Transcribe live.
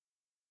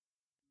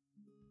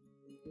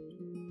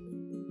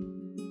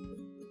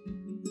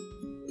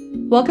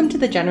Welcome to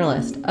The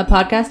Generalist, a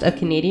podcast of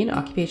Canadian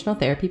occupational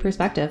therapy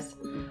perspectives.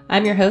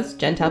 I'm your host,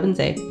 Jen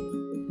Taubensay.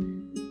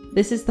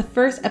 This is the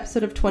first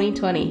episode of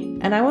 2020,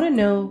 and I want to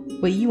know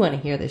what you want to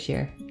hear this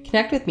year.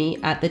 Connect with me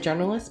at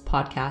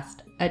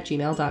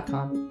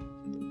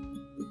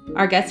thegeneralistpodcast@gmail.com.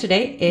 Our guest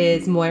today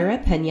is Moira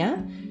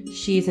Pena.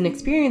 She's an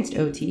experienced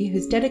OT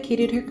who's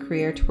dedicated her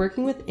career to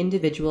working with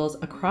individuals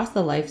across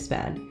the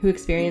lifespan who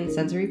experience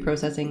sensory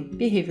processing,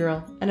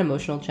 behavioral, and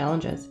emotional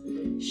challenges.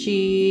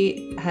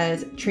 She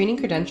has training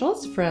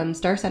credentials from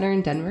Star Center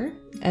in Denver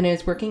and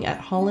is working at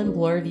Holland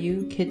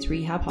Bloorview Kids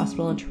Rehab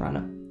Hospital in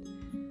Toronto.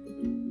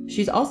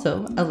 She's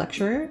also a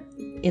lecturer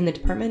in the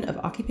Department of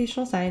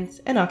Occupational Science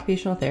and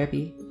Occupational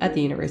Therapy at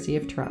the University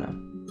of Toronto.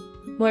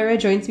 Moira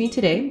joins me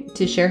today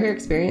to share her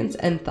experience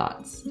and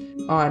thoughts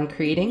on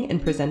creating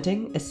and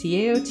presenting a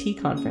CAOT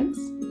conference,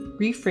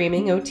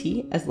 reframing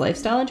OT as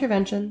lifestyle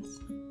interventions,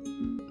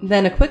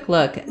 then a quick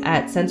look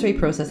at sensory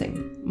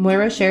processing.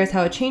 Moira shares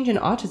how a change in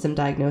autism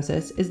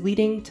diagnosis is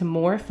leading to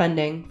more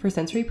funding for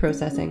sensory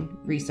processing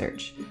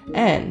research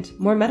and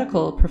more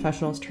medical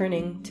professionals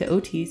turning to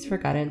OTs for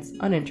guidance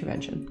on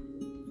intervention.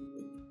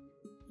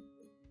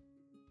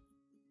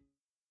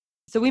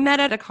 So we met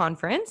at a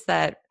conference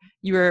that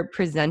you were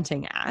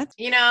presenting at.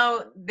 You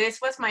know, this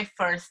was my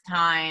first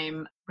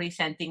time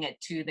presenting a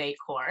 2-day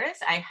course.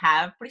 I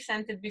have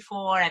presented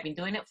before. I've been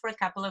doing it for a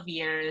couple of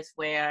years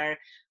where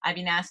I've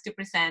been asked to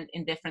present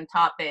in different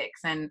topics.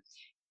 And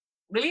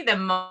really the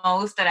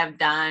most that I've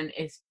done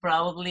is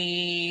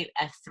probably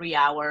a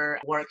 3-hour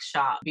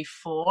workshop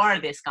before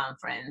this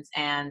conference.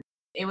 And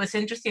it was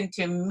interesting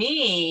to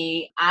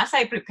me as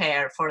I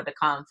prepared for the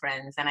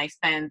conference, and I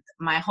spent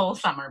my whole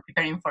summer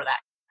preparing for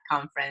that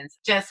conference,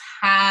 just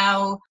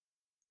how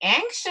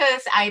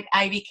anxious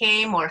I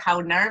became or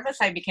how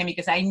nervous I became,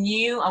 because I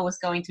knew I was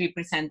going to be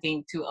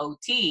presenting to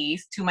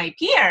OTs, to my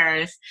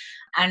peers,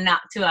 and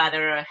not to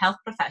other health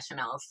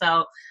professionals.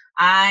 So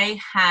I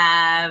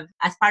have,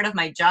 as part of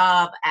my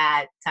job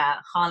at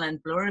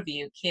Holland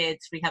Bloorview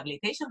Kids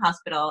Rehabilitation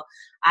Hospital,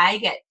 I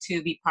get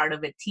to be part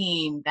of a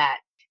team that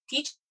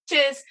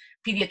teaches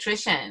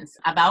pediatricians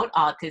about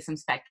autism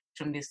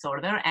spectrum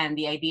disorder. And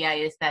the idea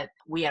is that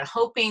we are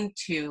hoping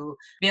to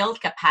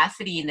build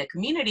capacity in the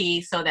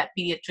community so that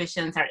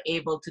pediatricians are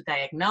able to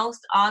diagnose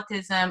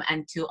autism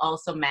and to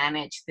also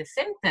manage the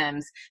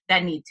symptoms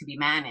that need to be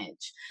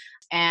managed.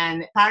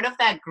 And part of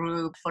that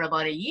group for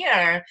about a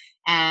year,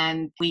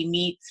 and we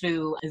meet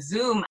through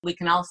Zoom. We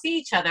can all see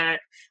each other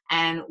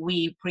and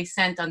we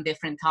present on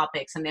different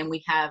topics, and then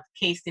we have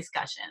case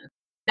discussions.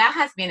 That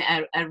has been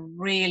a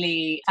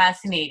really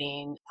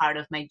fascinating part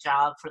of my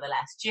job for the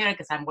last year,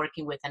 because I'm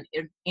working with an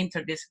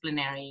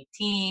interdisciplinary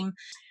team,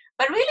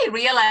 but really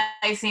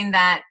realizing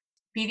that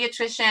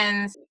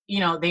pediatricians,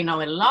 they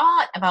know a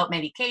lot about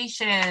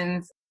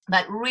medications,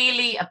 but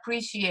really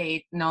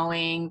appreciate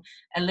knowing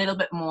a little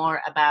bit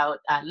more about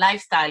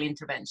lifestyle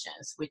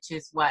interventions, which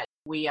is what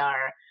we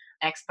are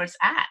experts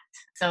at.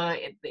 So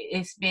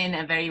it's been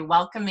a very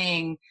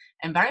welcoming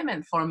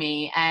environment for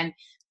me. And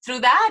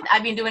through that,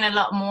 I've been doing a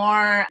lot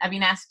more. I've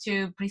been asked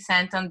to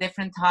present on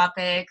different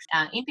topics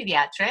in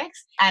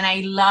pediatrics. And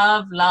I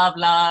love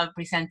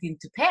presenting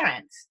to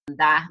parents.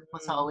 That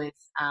was always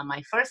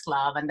my first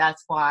love. And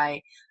that's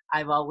why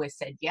I've always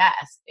said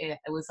yes. It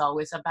was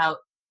always about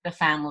the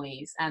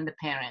families and the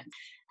parents.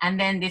 And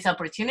then this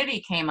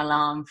opportunity came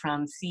along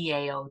from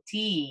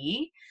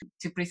CAOT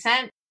to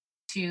present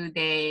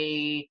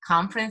 2-day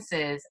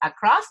conferences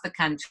across the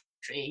country.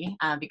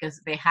 Because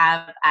they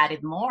have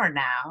added more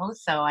now.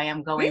 So I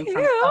am going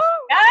from,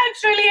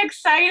 it's really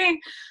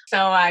exciting.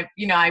 So I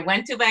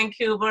went to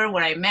Vancouver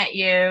where I met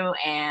you,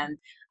 and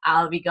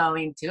I'll be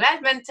going to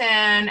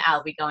Edmonton.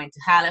 I'll be going to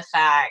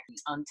Halifax,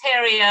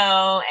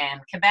 Ontario,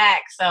 and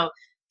Quebec. So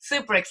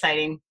super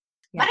exciting.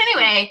 Yeah. But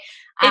anyway.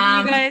 If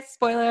you guys,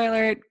 spoiler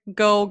alert,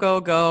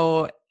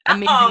 go.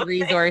 Amazing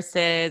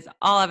resources,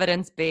 all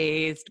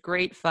evidence-based,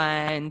 great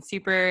fun,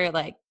 super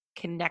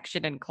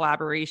connection and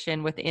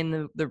collaboration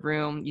within the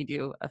room. You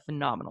do a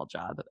phenomenal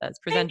job as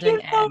presenting.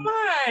 Thank you so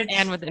much.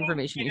 And with the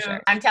information you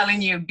share. I'm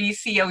telling you,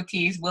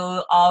 BCOTs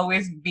will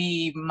always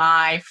be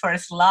my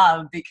first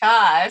love,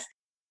 because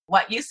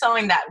what you saw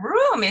in that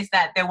room is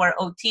that there were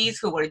OTs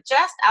who were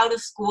just out of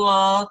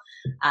school,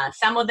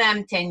 some of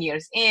them 10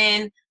 years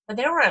in, but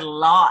there were a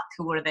lot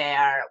who were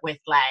there with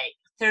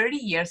 30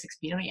 years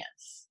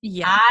experience.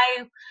 Yeah.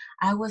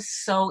 I was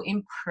so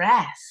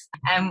impressed.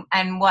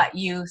 And what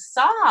you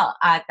saw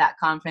at that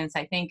conference,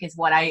 I think, is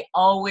what I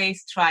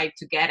always try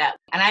to get at.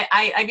 And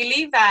I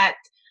believe that,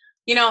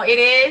 it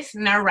is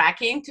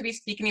nerve-wracking to be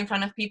speaking in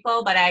front of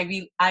people, but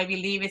I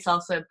believe it's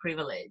also a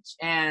privilege,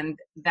 and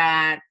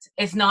that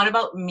it's not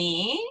about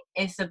me.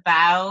 It's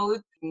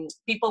about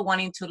people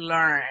wanting to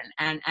learn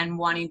and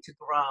wanting to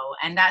grow.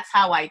 And that's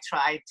how I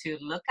try to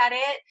look at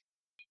it,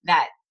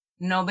 that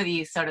nobody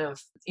is sort of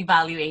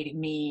evaluating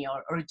me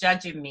or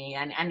judging me.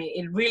 And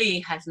it really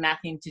has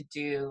nothing to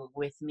do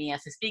with me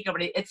as a speaker,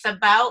 but it's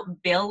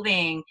about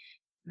building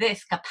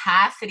this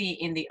capacity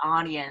in the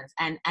audience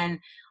and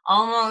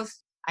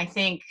almost I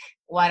think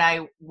what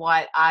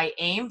I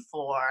aim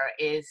for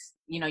is,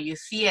 you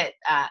see it,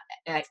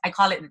 I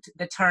call it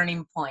the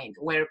turning point,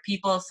 where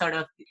people sort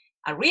of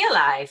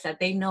realize that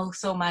they know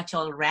so much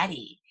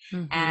already,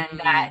 and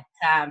that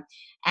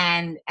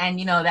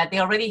Mm-hmm. that they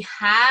already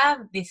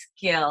have these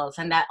skills,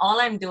 and that all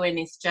I'm doing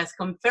is just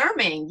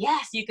confirming,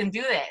 yes, you can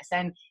do this,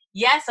 and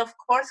yes, of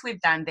course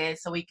we've done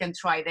this, so we can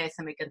try this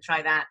and we can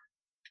try that.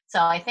 So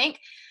I think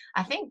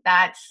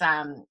that's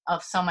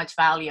of so much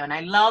value, and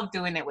I love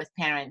doing it with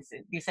parents.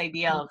 This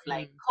idea of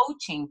like Mm-hmm.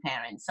 coaching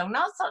parents, so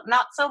not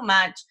so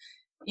much,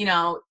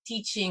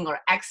 teaching or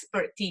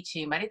expert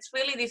teaching, but it's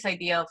really this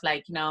idea of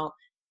like,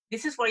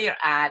 this is where you're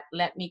at.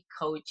 Let me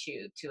coach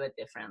you to a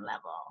different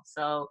level.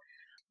 So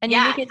And you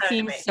yeah. make it So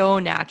seem anyway, so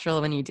natural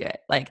when you do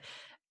it. Like,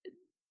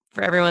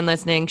 for everyone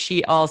listening,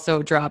 she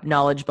also dropped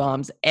knowledge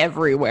bombs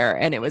everywhere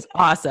and it was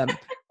awesome.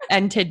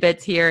 And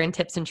tidbits here and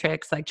tips and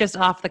tricks, like just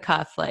off the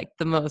cuff, like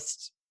the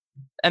most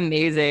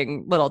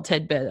amazing little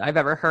tidbit I've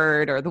ever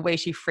heard, or the way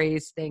she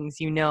phrased things,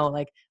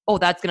 like, oh,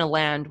 that's going to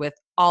land with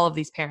all of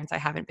these parents I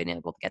haven't been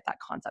able to get that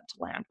concept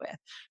to land with.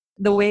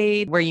 The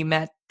way where you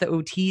met the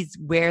OTs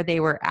where they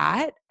were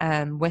at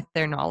with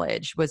their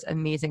knowledge was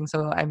amazing.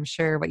 So I'm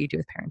sure what you do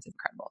with parents is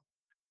incredible.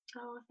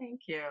 oh,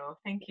 thank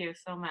you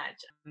so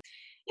much.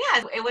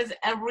 Yeah, it was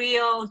a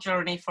real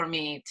journey for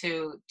me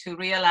to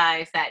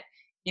realize that,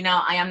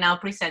 I am now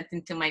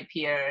presenting to my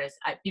peers.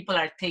 People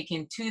are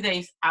taking 2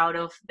 days out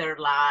of their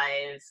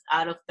lives,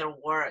 out of their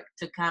work,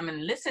 to come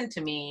and listen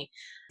to me.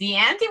 The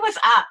ante was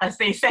up, as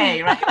they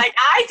say, right? Like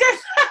I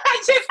just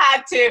I just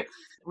had to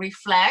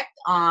reflect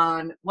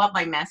on what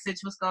my message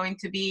was going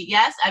to be.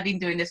 Yes, I've been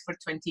doing this for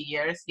 20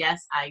 years.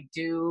 Yes, I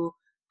do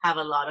have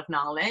a lot of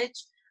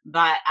knowledge,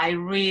 but I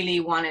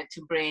really wanted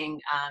to bring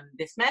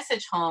this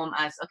message home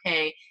as,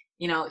 okay,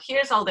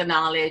 here's all the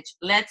knowledge.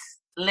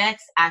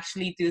 Let's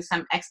actually do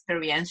some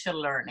experiential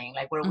learning,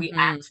 like where we Mm-hmm.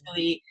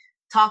 actually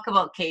talk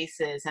about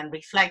cases and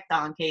reflect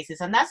on cases.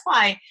 And that's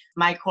why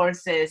my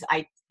courses,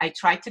 I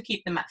try to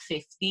keep them at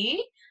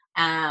 50.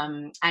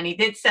 And it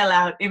did sell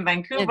out in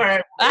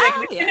Vancouver like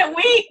within Yeah. a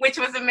week, which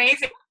was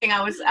amazing.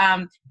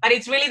 But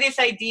it's really this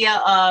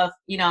idea of,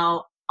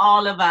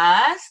 all of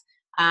us,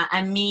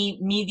 and me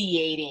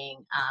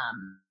mediating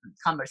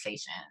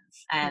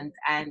conversations, and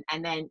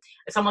then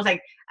it's almost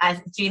like, as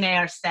Jane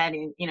Eyre said,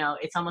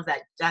 it's almost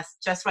that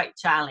just right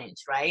challenge,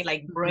 right?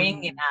 Like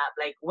bringing Mm-hmm. up,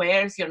 like,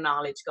 where's your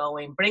knowledge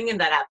going, bringing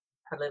that up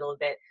a little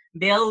bit,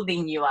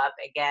 building you up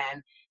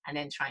again, and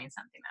then trying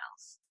something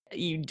else.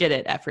 You did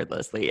it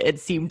effortlessly, it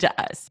seemed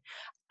to us.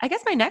 I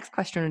guess my next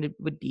question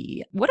would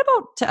be, what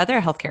about to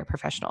other healthcare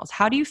professionals?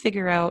 How do you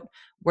figure out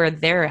where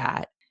they're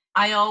at?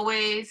 I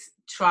always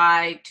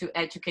try to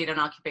educate on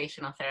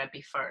occupational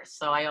therapy first.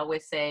 So I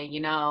always say,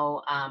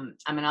 I'm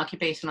an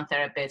occupational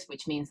therapist,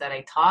 which means that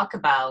I talk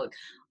about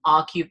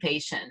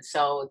occupation.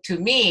 So to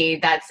me,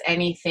 that's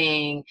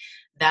anything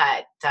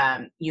that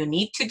you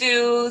need to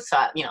do. So,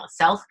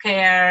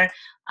 self-care,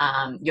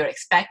 you're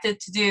expected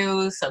to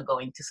do. So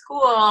going to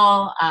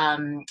school,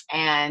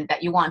 and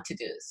that you want to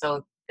do.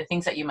 So the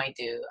things that you might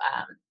do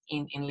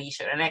in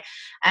leisure.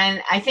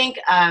 And I think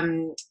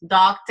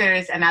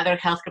doctors and other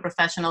healthcare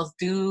professionals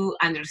do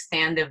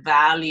understand the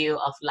value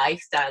of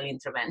lifestyle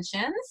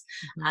interventions.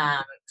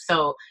 Mhm.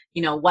 So,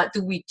 what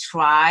do we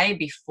try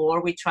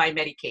before we try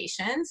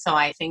medication? So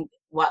I think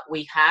what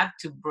we have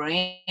to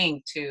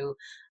bring to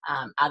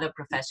other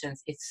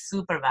professions is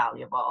super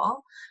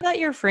valuable. That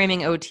you're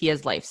framing OT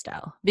as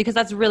lifestyle, because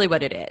that's really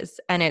what it is.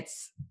 And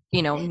it's,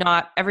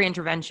 not every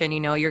intervention,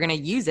 you're going to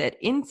use it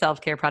in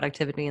self-care,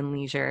 productivity, and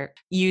leisure,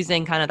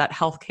 using kind of that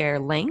healthcare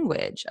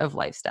language of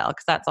lifestyle,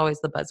 because that's always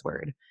the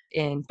buzzword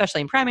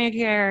especially in primary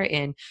care,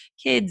 in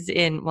kids,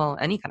 in, well,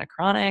 any kind of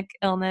chronic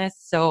illness.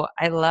 So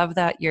I love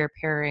that you're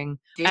pairing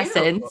Do.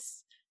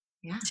 essence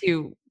Yeah.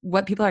 to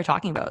what people are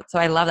talking about. So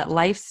I love that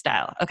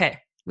lifestyle. Okay.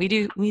 We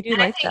do And I think,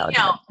 lifestyle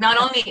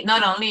intervention.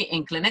 not only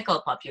in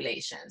clinical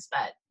populations,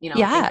 but, think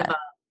Yeah. about,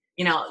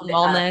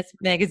 Wellness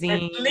the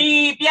magazine.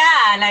 sleep,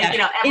 yeah, like,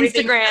 Yeah.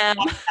 everything from Instagram.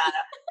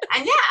 that.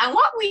 And yeah, and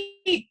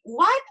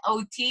what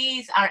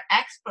OTs are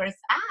experts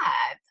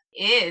at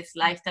is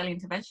lifestyle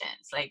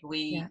interventions. Like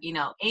we,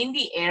 Yeah. in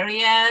the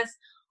areas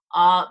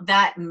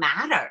that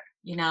matter,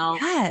 I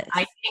Yes.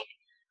 think,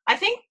 I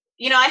think,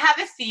 I have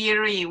a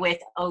theory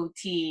with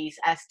OTs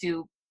as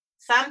to,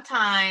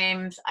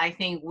 sometimes I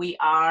think we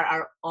are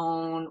our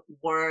own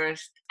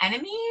worst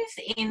enemies,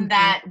 in Mhm.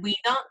 that we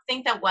don't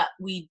think that what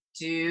we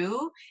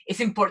do is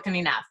important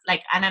enough.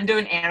 Like, and I'm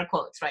doing air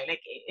quotes, right?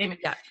 Like,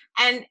 Yeah.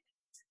 and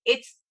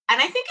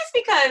and I think it's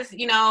because,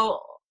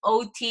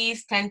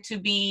 OTs tend to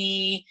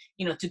be,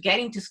 to get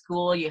into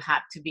school, you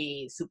have to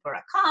be super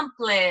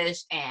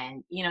accomplished,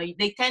 and,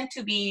 they tend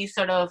to be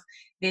sort of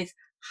this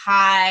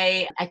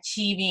high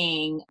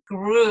achieving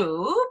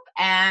group.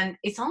 And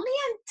it's only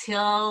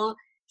until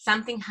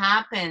something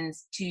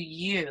happens to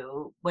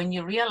you when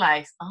you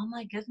realize, oh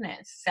my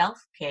goodness,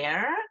 self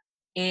care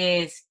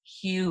is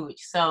huge.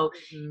 So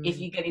if Mhm.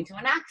 you get into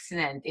an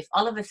accident, if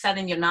all of a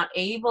sudden you're not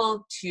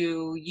able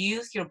to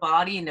use your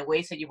body in the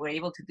ways that you were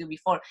able to do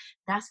before,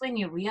 that's when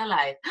you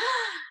realize.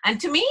 And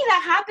to me,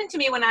 that happened to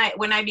me when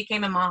I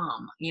became a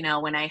mom,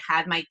 when I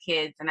had my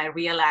kids, and I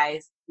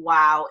realized,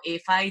 wow,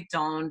 if I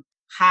don't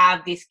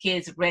have these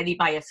kids ready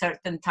by a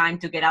certain time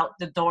to get out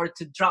the door,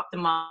 to drop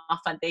them off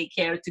at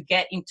daycare, to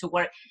get into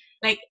work,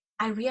 like,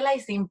 I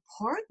realized the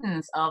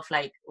importance of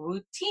like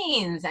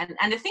routines and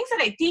the things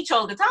that I teach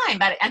all the time.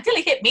 But until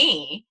it hit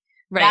me,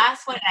 Right.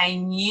 that's when I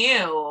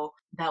knew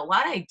that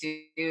what I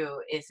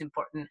do is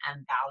important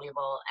and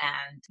valuable.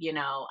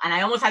 And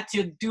I almost had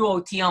to do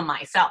OT on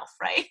myself,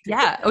 right?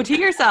 Yeah. OT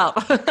yourself.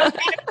 OT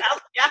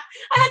myself, yeah.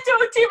 I had to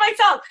OT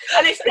myself,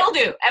 and I still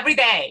do every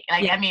day.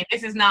 Like, Yeah. I mean,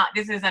 this is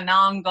an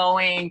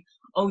ongoing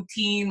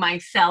OT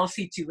myself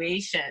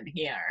situation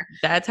here.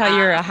 That's how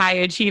you're a high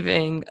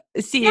achieving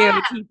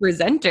Yeah. COT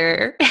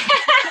presenter. But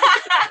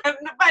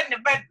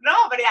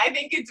I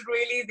think it's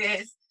really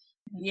this,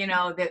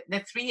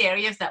 the three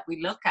areas that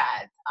we look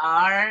at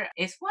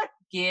is what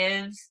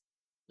gives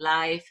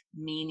life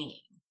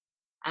meaning.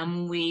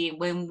 And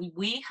when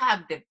we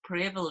have the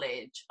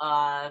privilege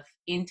of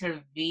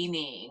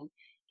intervening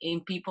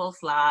in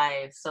people's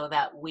lives so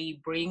that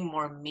we bring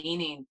more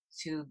meaning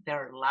to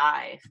their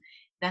life,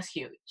 that's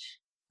huge.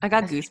 I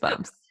got That's huge.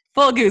 goosebumps.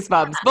 Full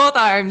goosebumps. Both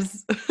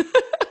arms.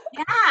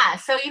 Yeah.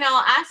 So,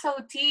 as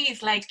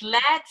OTs, like,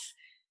 let's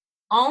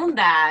own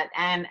that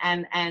and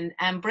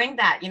bring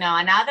that.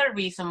 Another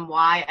reason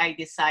why I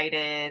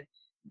decided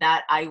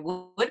that I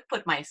would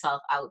put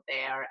myself out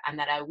there and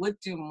that I would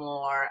do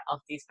more of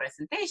these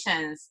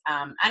presentations,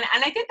 and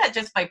I did that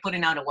just by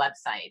putting out a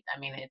website. I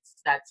mean,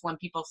 that's when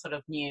people sort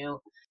of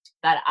knew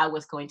that I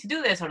was going to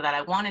do this or that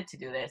I wanted to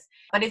do this.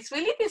 But it's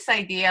really this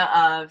idea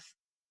of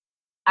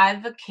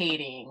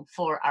advocating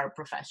for our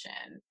profession.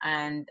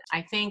 And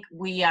I think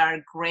we are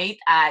great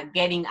at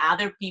getting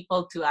other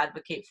people to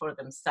advocate for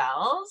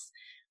themselves.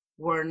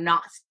 We're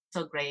not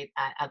so great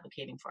at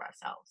advocating for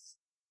ourselves.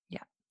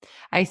 Yeah.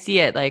 I see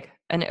it like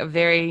a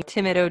very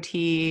timid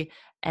OT,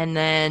 and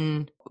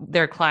then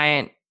their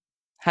client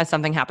has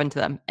something happen to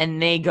them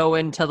and they go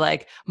into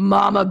like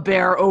mama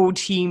bear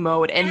OT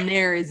mode, and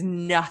there is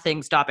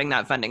nothing stopping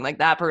that funding. Like,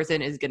 that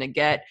person is going to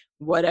get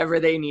whatever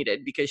they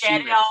needed because she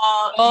Get it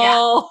was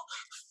all, yeah.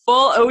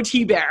 full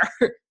OT bear.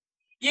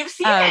 You've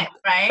seen it,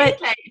 right? But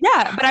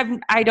yeah,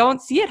 but I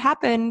don't see it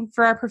happen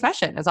for our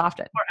profession as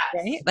often, For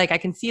us. right? Like, I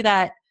can see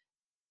that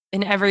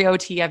in every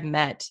OT I've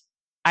met.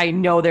 I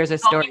know there's a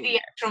story. Going the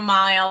extra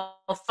mile,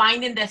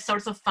 finding the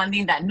source of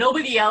funding that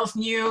nobody else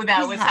knew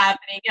that was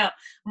happening.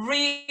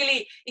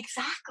 Really,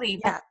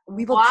 exactly. Yeah,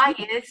 but why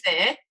is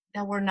it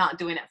that we're not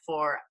doing it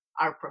for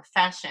our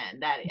profession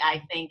that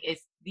I think is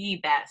the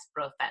best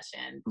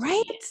profession?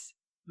 Right?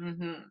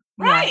 Mm-hmm.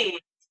 Yeah. Right.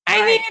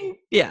 I mean,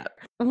 yeah.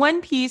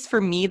 One piece for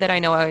me that I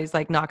know always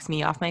like knocks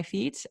me off my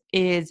feet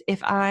is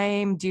if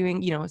I'm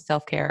doing,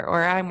 self-care,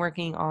 or I'm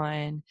working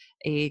on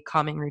a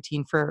calming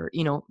routine for,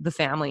 the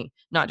family,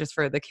 not just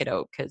for the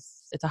kiddo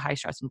because it's a high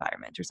stress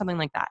environment or something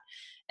like that.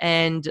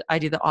 And I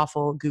do the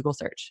awful Google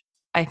search.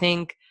 I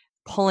think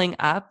pulling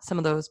up some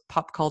of those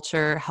pop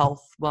culture,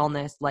 health,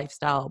 wellness,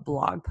 lifestyle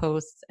blog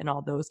posts and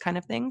all those kind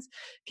of things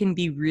can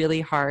be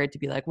really hard to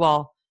be like,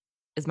 well,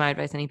 is my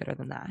advice any better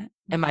than that?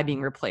 Am I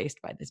being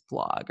replaced by this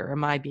blog? Or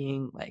am I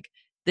being like,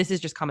 this is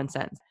just common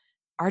sense?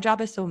 Our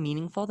job is so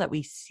meaningful that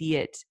we see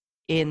it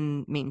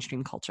in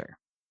mainstream culture.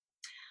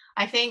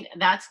 I think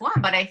that's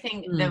one, but I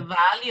think the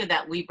value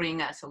that we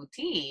bring as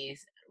OTs,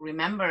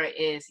 remember,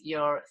 is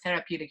your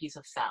therapeutic use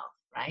of self,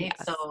 right?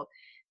 Yes. So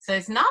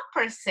it's not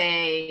per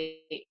se,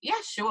 yeah,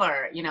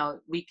 sure,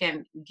 we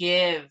can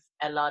give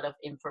a lot of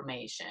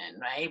information,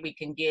 right? We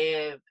can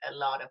give a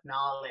lot of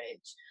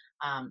knowledge.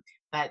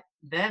 But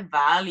the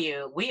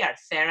value, we are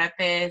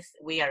therapists,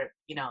 we are,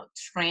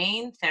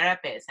 trained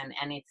therapists. And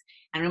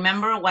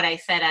remember what I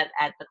said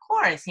at the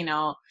course,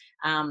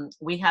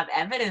 we have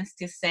evidence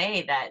to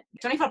say that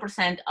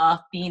 24% of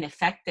being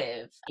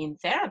effective in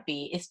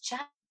therapy is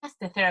just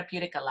the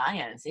therapeutic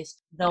alliance.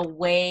 It's the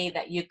way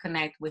that you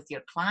connect with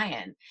your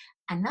client.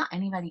 And not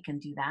anybody can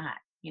do that,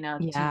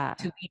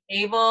 to be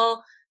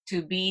able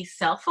to be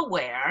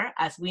self-aware,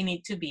 as we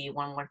need to be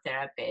when we're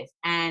therapists,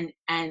 and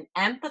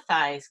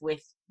empathize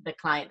with the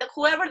client,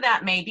 whoever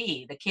that may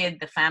be, the kid,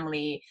 the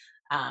family,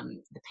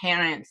 the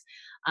parents,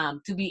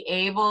 to be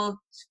able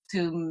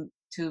to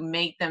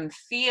make them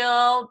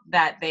feel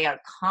that they are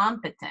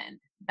competent.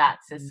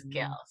 That's a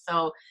skill.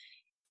 So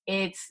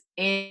it's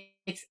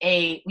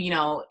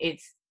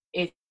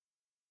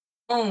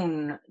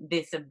own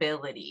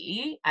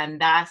disability,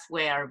 and that's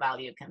where our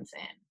value comes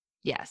in.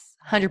 Yes,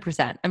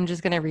 100%. I'm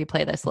just going to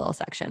replay this little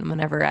section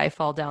whenever I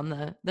fall down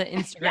the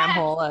Instagram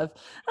hole of,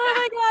 oh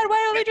my God, why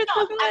don't we just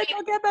Google it?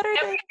 I'll get better things.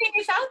 Everything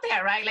is out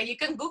there, right? Like, you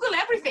can Google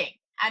everything.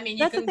 I mean,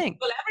 That's the thing.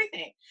 Google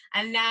everything.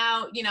 And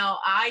now,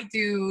 I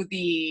do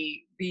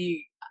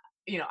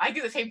I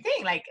do the same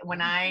thing. Like,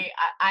 when I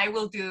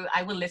will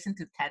listen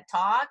to TED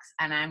Talks,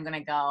 and I'm going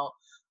to go,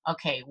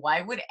 okay,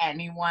 why would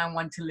anyone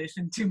want to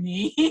listen to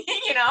me,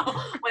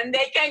 when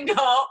they can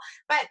go?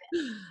 But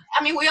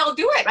I mean, we all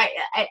do it,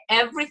 right?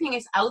 Everything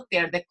is out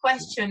there. The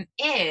question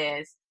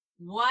is,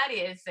 what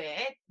is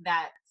it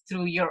that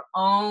through your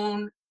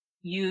own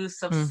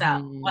use of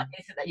self, what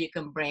is it that you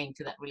can bring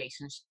to that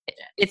relationship?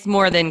 It's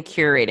more than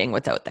curating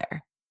what's out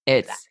there.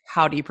 It's Exactly.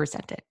 how do you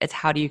present it? It's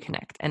how do you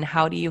connect? And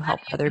how do you help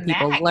other Connect?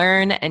 people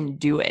learn and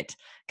do it?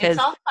 It's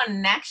all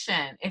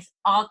connection. It's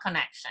all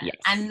connection. Yes.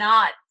 And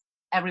not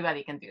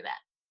everybody can do that.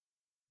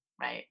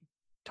 Right?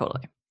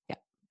 Totally. Yeah.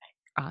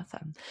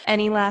 Awesome.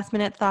 Any last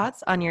minute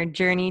thoughts on your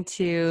journey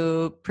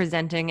to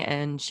presenting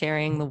and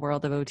sharing the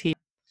world of OT?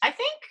 I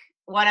think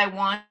what I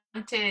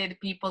wanted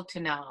people to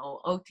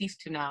know, OTs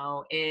to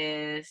know,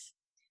 is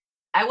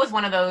I was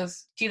one of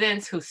those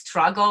students who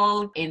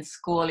struggled in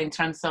school in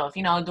terms of,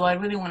 do I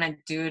really want to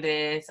do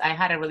this? I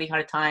had a really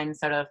hard time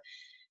sort of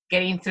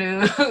getting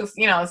through,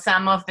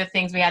 some of the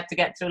things we had to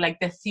get through, like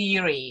the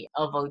theory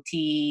of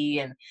OT.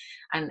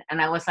 And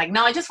I was like,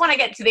 no, I just want to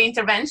get to the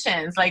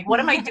interventions. Like, what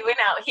am I doing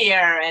out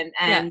here?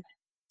 And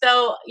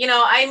so,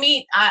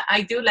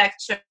 I do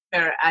lecture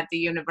at the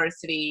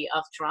University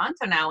of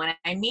Toronto now, and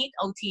I meet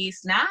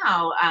OTs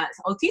now,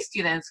 OT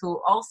students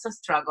who also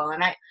struggle.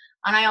 And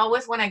I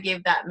always want to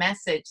give that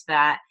message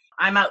that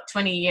I'm out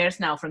 20 years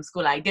now from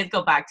school. I did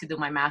go back to do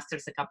my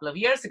master's a couple of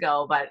years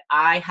ago, but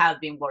I have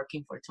been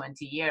working for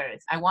 20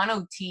 years. I want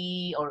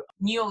OT or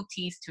new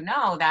OTs to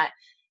know that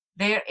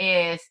there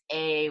is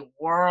a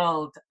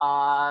world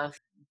of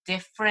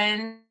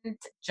different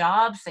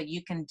jobs that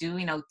you can do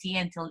in OT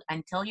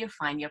until you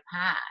find your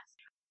path.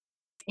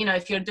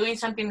 If you're doing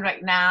something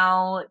right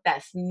now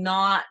that's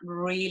not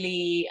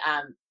really,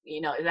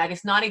 that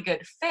is not a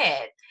good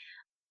fit,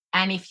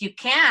 and if you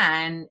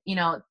can,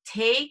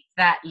 take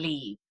that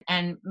leap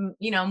and,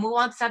 move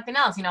on to something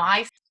else.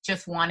 I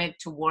just wanted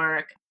to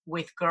work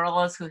with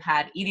girls who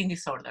had eating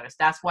disorders.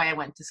 That's why I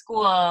went to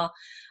school.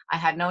 I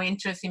had no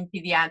interest in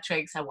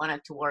pediatrics. I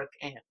wanted to work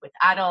with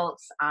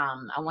adults.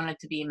 I wanted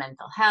to be in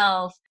mental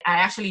health. I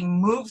actually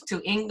moved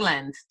to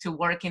England to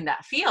work in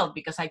that field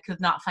because I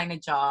could not find a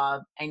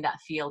job in that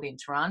field in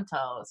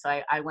Toronto.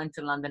 So I went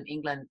to London,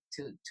 England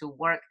to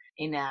work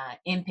in an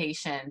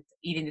inpatient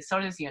eating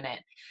disorders unit.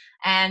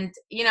 And,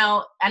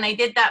 and I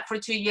did that for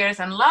 2 years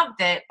and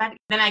loved it. But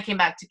then I came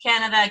back to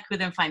Canada. I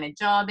couldn't find a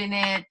job in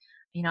it.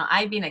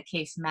 I've been a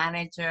case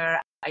manager.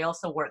 I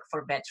also work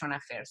for Veteran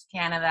Affairs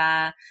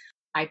Canada.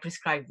 I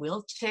prescribe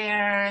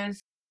wheelchairs.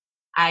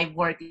 I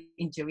work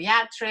in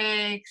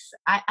geriatrics.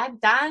 I've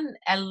done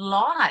a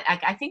lot.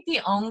 I think the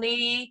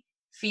only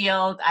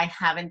field I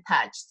haven't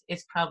touched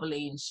is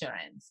probably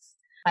insurance.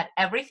 But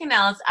everything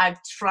else,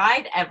 I've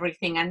tried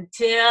everything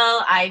until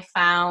I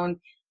found,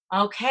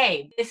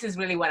 okay, this is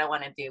really what I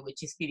want to do,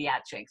 which is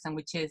pediatrics, and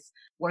which is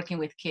working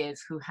with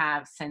kids who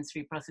have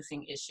sensory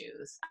processing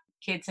issues,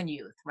 kids and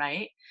youth,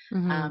 right?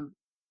 Mm-hmm.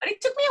 But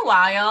it took me a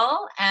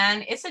while,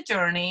 and it's a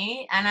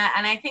journey, and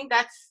I think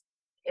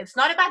it's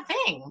not a bad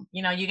thing.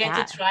 You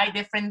get to try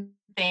different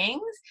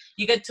things.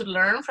 You get to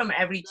learn from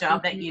every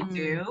job that you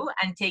do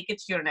and take it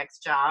to your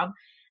next job.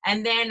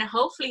 And then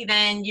hopefully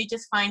then you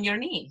just find your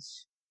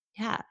niche.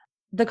 Yeah.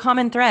 The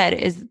common thread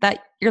is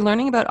that you're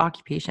learning about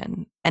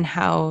occupation and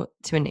how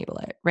to enable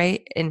it,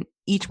 right? In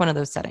each one of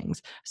those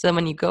settings. So then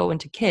when you go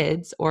into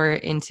kids or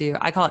into,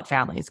 I call it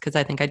families, because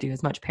I think I do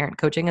as much parent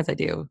coaching as I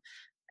do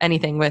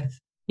anything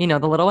with, the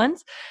little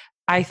ones.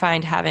 I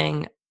find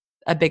having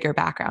a bigger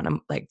background, I'm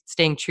like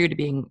staying true to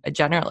being a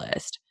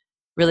generalist,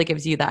 really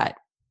gives you that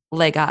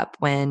leg up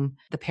when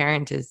the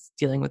parent is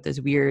dealing with this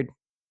weird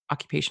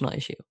occupational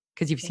issue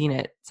because you've seen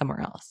it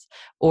somewhere else,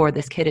 or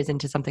this kid is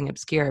into something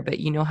obscure, but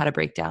you know how to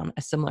break down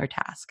a similar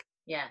task.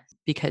 Yes.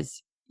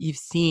 Because you've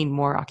seen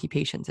more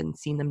occupations and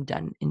seen them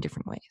done in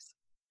different ways.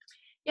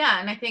 Yeah.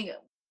 And I think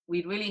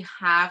we really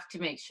have to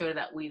make sure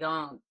that we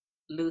don't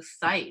lose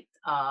sight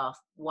of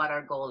what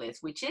our goal is,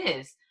 which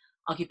is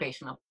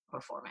occupational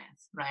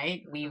performance,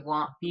 right? We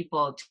want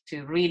people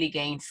to really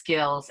gain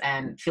skills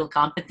and feel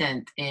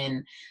competent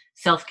in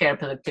self-care,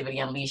 productivity,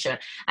 and leisure.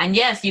 And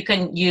yes, you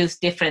can use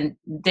different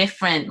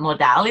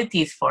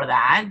modalities for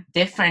that,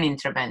 different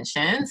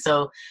interventions.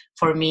 So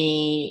for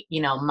me,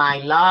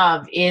 my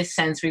love is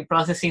sensory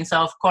processing. So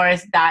of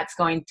course, that's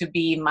going to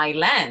be my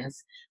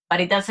lens.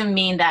 But it doesn't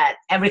mean that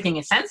everything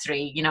is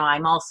sensory.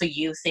 I'm also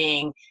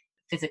using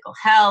physical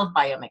health,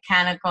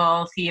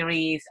 biomechanical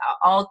theories,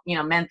 all,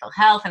 mental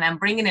health, and I'm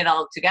bringing it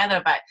all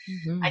together. But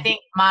I think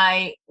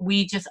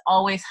we just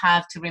always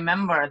have to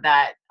remember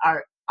that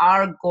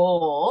our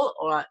goal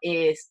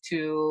is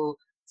to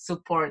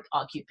support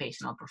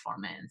occupational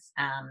performance.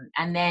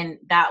 And then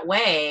that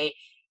way,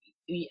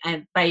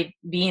 and by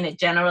being a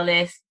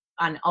generalist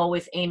and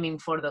always aiming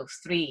for those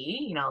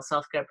three,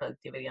 self-care,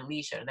 productivity, and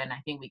leisure, then I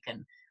think we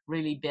can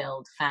really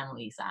build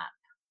families up.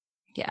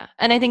 Yeah.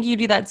 And I think you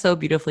do that so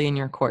beautifully in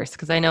your course,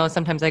 because I know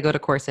sometimes I go to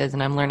courses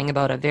and I'm learning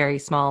about a very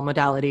small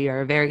modality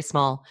or a very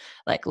small,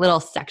 like little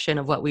section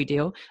of what we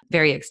do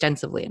very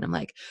extensively. And I'm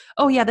like,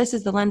 oh yeah, this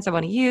is the lens I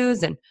want to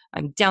use. And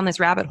I'm down this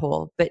rabbit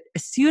hole. But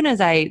as soon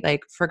as I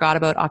forgot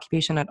about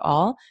occupation at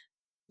all,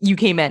 you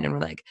came in and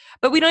were like,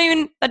 but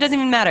that doesn't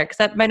even matter because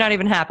that might not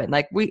even happen.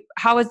 Like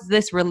how does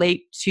this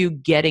relate to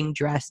getting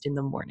dressed in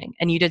the morning?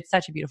 And you did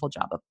such a beautiful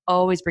job of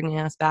always bringing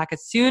us back.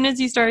 As soon as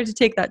you started to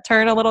take that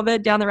turn a little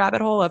bit down the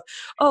rabbit hole of,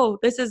 oh,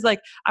 this is like,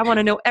 I want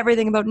to know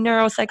everything about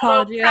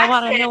neuropsychology and I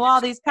want to know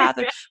all these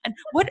pathways. And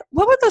what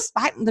were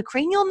the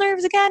cranial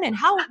nerves again? And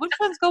which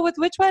ones go with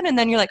which one? And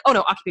then you're like, oh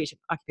no, occupation.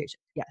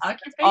 Yes.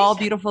 Occupation. All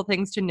beautiful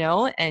things to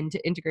know and to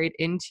integrate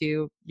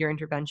into your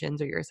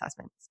interventions or your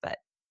assessments. But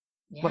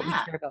what we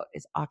care about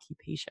is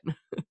occupation.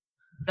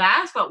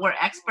 That's what we're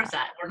experts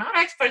at. We're not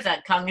experts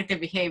at cognitive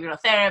behavioral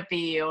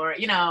therapy or,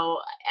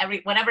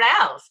 whatever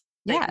else.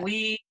 Like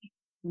we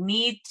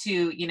need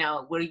to,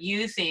 we're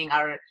using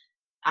our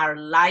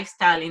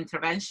lifestyle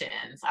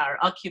interventions, our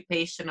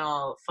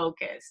occupational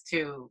focus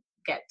to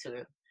get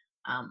to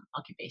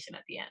occupation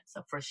at the end.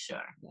 So for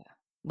sure. Yeah.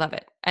 Love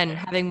it. And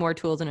having more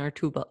tools in our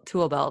tool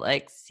belt,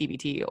 like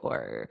CBT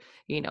or,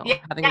 having a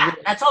really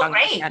that's all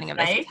great, understanding of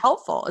right? this. It's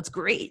helpful. It's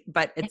great,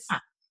 but it's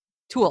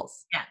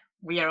tools. Yeah.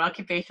 We are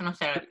occupational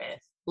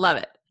therapists. Love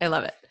it. I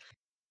love it.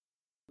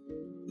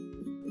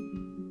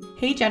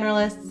 Hey,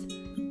 generalists.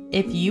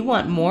 If you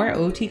want more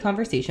OT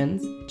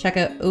conversations, check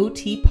out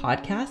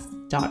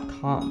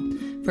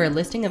otpodcast.com for a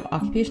listing of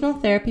occupational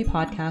therapy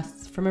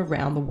podcasts from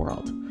around the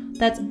world.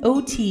 That's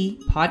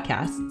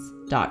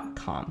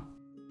otpodcasts.com.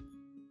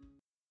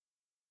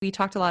 We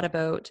talked a lot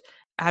about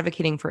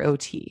advocating for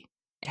OT,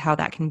 how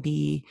that can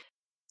be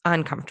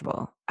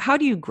uncomfortable. How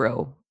do you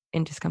grow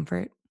in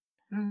discomfort?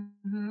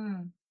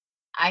 Mm-hmm.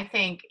 I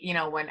think,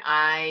 when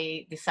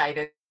I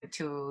decided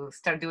to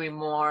start doing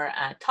more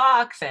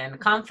talks and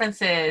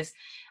conferences,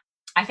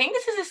 I think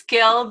this is a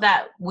skill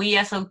that we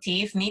as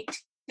OTs need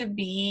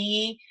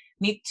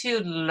to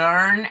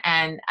learn.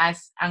 And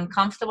as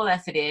uncomfortable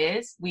as it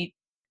is,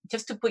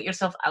 just to put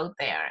yourself out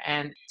there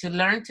and to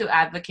learn to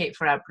advocate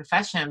for our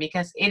profession,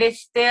 because it is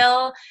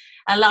still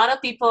a lot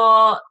of people,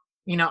 are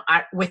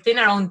within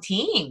our own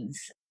teams,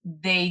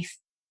 they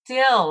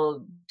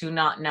still do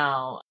not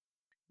know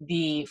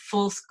the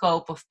full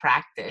scope of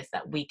practice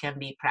that we can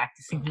be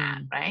practicing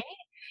at, right?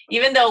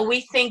 Even though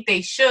we think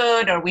they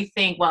should, or we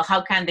think, well,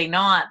 how can they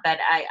not? But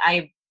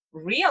I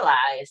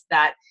realize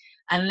that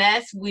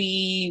unless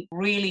we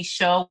really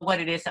show what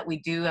it is that we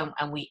do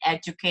and we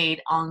educate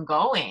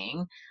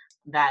ongoing,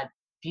 that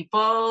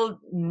people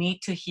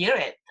need to hear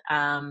it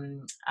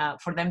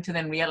for them to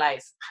then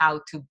realize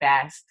how to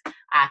best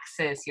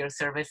access your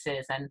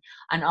services and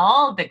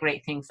all the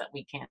great things that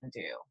we can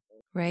do.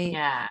 Right.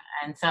 Yeah.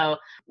 And so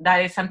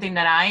that is something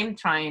that I'm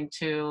trying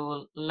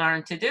to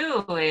learn to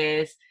do,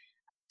 is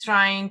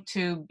trying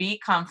to be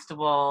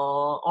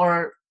comfortable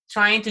or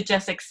trying to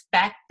just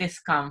expect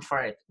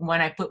discomfort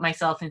when I put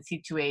myself in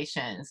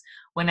situations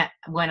when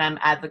I'm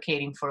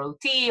advocating for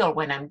OT or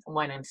when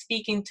I'm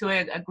speaking to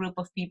a group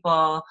of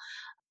people,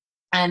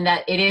 and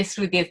that it is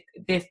through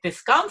this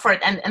discomfort.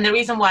 And the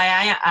reason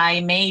why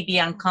I may be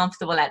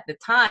uncomfortable at the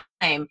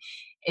time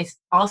is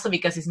also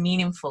because it's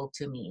meaningful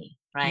to me,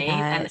 right?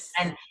 Yes.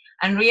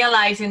 And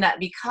realizing that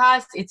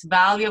because it's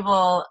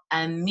valuable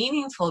and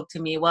meaningful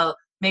to me, well,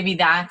 maybe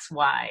that's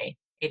why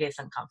it is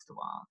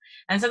uncomfortable.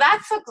 And so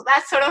that's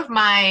sort of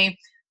my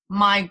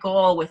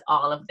goal with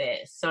all of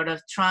this, sort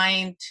of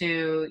trying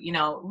to,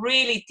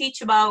 really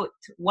teach about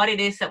what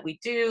it is that we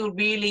do,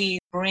 really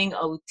bring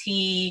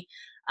OT,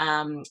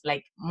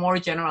 like more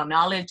general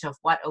knowledge of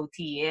what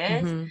OT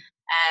is,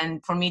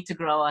 and for me to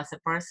grow as a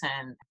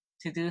person,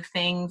 to do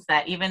things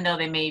that even though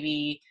they may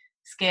be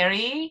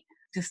scary,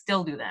 to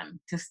still do them,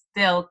 to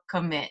still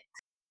commit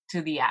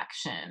to the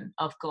action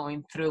of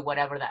going through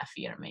whatever that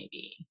fear may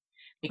be.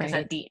 Because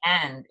at the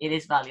end, it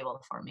is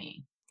valuable for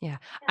me. Yeah.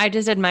 I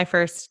just did my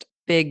first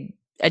big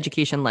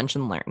education lunch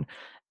and learn.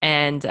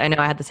 And I know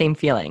I had the same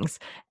feelings.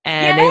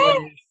 And it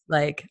was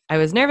like, I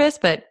was nervous,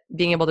 but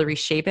being able to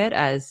reshape it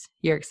as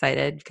you're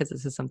excited because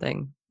this is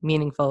something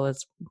meaningful,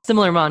 is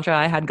similar mantra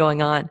I had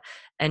going on.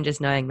 And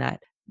just knowing that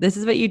this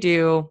is what you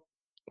do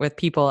with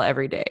people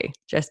every day.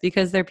 Just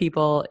because they're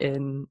people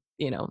in,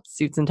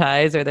 suits and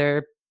ties, or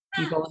they're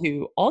people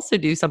who also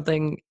do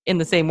something in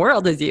the same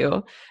world as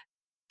you,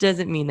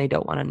 doesn't mean they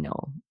don't want to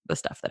know the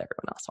stuff that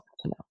everyone else wants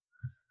to know.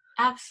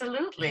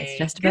 Absolutely. It's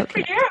just about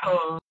good for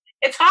you.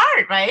 It's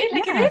hard, right?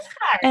 Like it is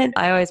hard. And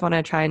I always want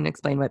to try and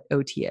explain what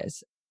OT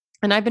is.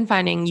 And I've been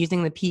finding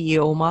using the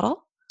PEO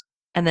model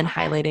and then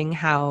highlighting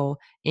how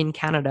in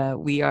Canada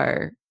we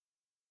are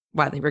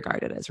widely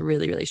regarded as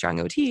really, really strong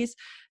OTs,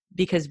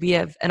 because we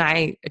have, and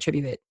I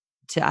attribute it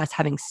to us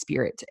having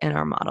spirit in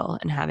our model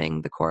and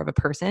having the core of a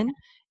person,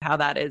 how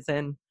that is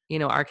in,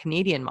 our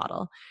Canadian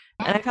model.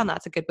 And I found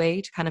that's a good way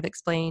to kind of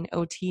explain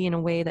OT in a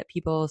way that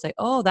people say,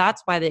 oh,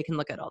 that's why they can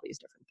look at all these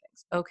different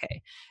things.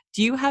 Okay.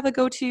 Do you have a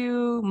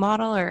go-to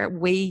model or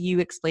way you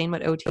explain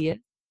what OT is?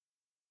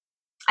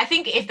 I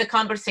think if the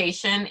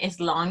conversation is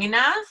long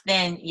enough,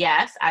 then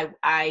yes,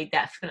 I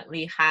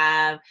definitely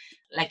have,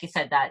 like you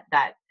said, that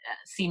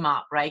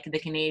CMOP, right? The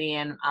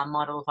Canadian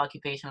model of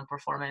occupational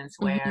performance,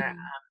 where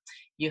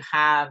you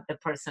have the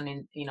person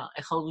in,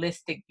 a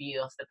holistic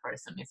view of the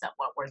person. Is that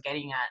what we're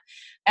getting at?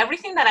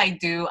 Everything that I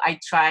do, I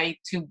try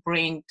to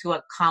bring to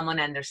a common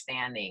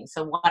understanding.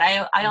 So what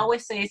I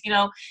always say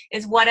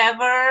is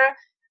whatever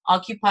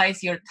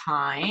occupies your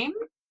time.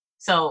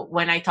 So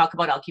when I talk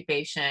about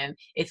occupation,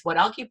 it's what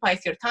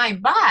occupies your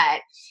time,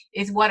 but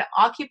it's what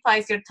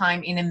occupies your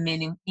time in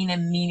a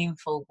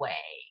meaningful way.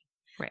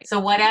 Right. So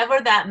whatever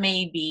that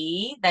may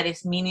be that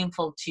is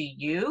meaningful to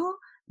you,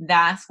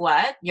 that's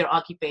what your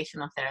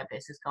occupational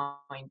therapist is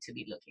going to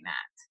be looking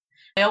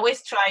at. I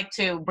always try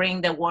to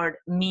bring the word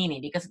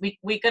meaning, because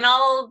we can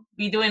all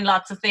be doing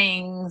lots of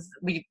things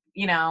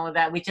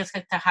that we just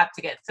have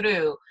to get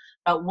through.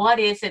 But what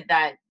is it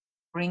that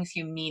brings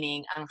you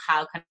meaning, and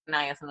how can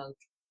I as an OT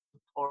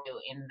support you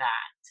in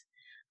that?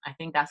 I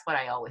think that's what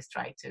I always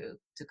try to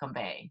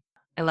convey.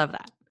 I love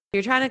that.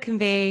 You're trying to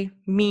convey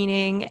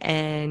meaning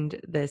and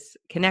this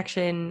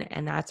connection,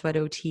 and that's what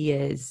OT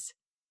is.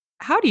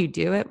 How do you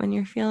do it when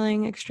you're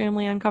feeling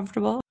extremely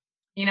uncomfortable?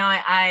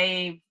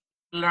 I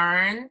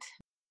learned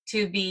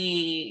to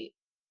be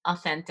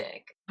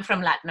authentic. I'm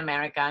from Latin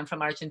America. I'm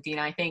from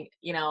Argentina. I think,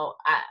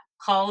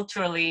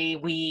 culturally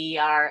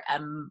we're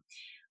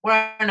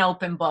an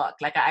open book.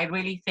 Like, I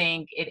really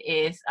think it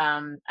is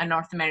a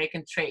North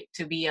American trait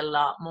to be a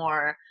lot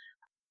more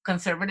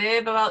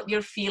conservative about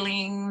your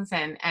feelings.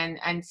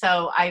 And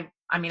so I've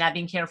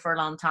been here for a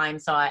long time.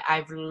 So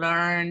I've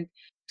learned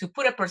to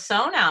put a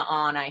persona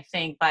on, I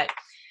think. But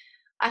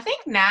I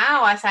think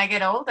now, as I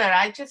get older,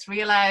 I just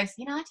realize,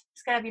 I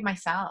just gotta be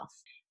myself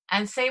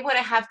and say what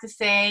I have to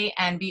say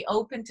and be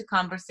open to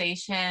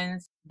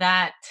conversations.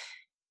 That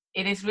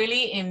it is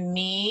really in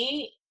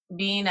me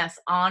being as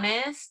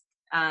honest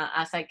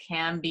as I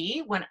can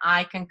be when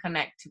I can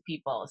connect to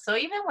people. So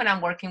even when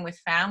I'm working with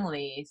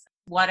families,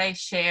 what I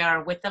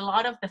share with a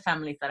lot of the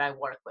families that I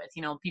work with,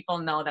 people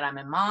know that I'm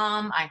a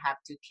mom, I have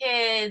 2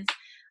 kids.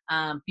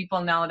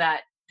 People know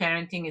that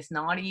parenting is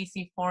not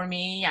easy for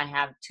me. I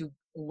have 2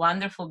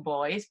 wonderful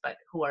boys, but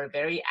who are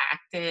very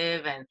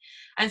active.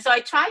 And so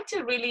I try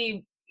to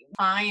really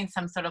find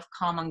some sort of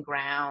common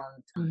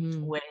ground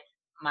with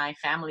my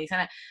families.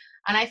 And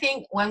I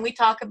think when we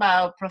talk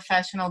about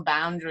professional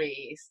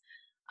boundaries,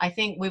 I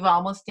think we've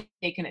almost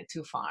taken it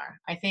too far.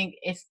 I think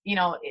it's,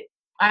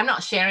 I'm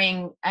not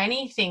sharing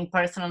anything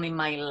personal in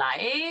my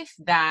life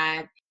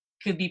that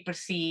could be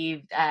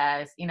perceived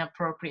as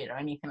inappropriate or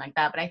anything like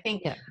that. But I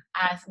think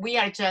as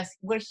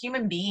we're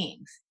human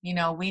beings,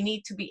 we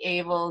need to be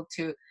able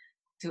to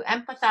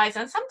empathize.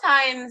 And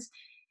sometimes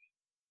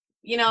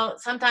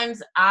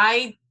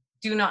I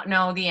do not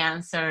know the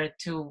answer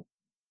to,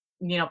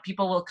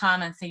 people will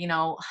come and say,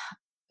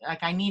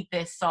 like, I need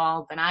this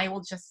solved. And I will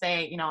just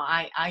say,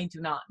 I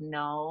do not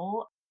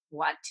know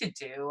what to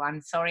do.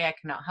 I'm sorry, I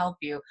cannot help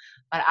you,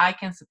 but I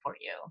can support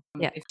you.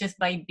 It's just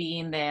by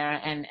being there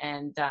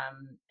and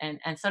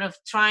sort of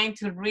trying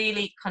to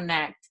really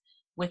connect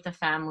with the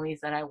families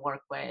that I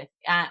work with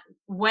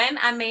when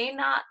I may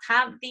not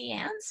have the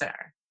answer.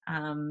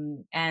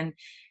 And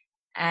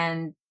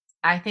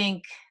I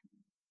think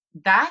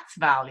that's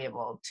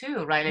valuable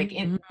too, right? Like,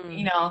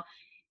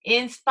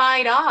 in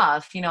spite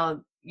of,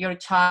 your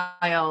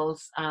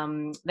child's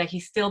that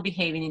he's still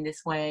behaving in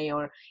this way,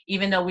 or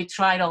even though we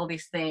tried all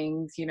these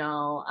things,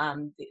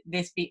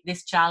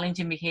 this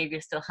challenging behavior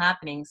is still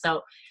happening.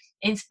 So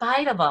in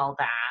spite of all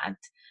that,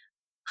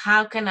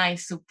 how can I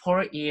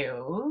support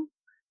you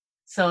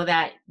so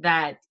that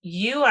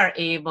you are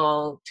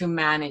able to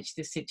manage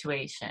the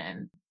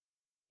situation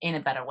in a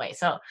better way?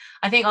 So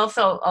I think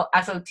also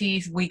as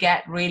OTs, we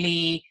get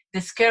really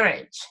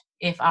discouraged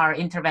if our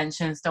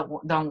interventions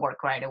don't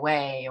work right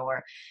away,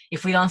 or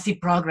if we don't see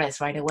progress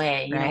right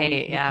away.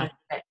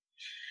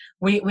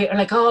 We're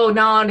like, oh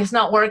no, it's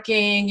not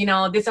working.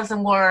 This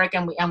doesn't work,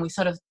 and we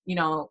sort of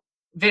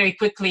very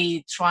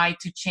quickly try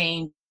to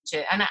change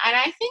it. And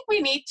I think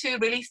we need to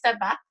really step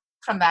back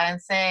from that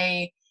and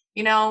say,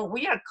 we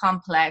are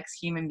complex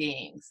human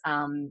beings.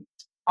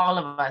 All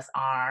of us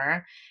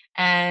are,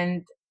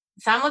 and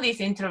some of these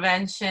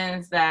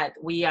interventions that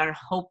we are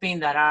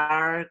hoping that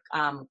our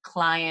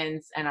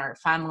clients and our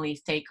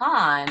families take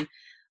on,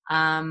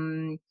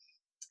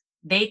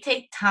 they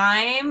take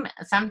time.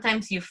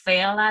 Sometimes you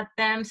fail at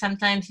them.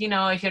 Sometimes,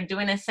 if you're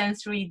doing a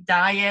sensory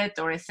diet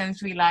or a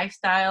sensory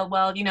lifestyle,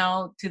 well,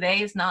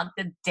 today is not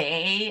the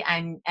day,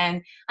 and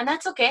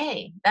that's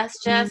okay. That's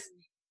just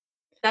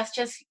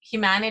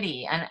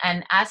humanity.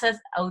 And as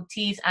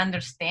OTs,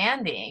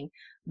 understanding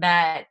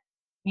that,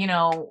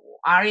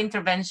 our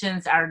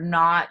interventions are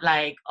not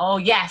like, oh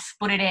yes,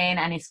 put it in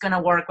and it's going to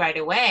work right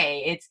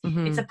away. It's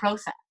a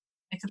process.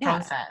 It's a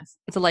process.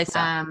 It's a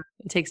lifestyle.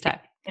 It takes time.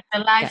 It's a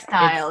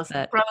lifestyle. It's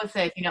a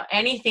process.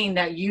 Anything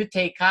that you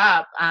take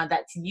up,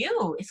 that's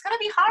you, it's going to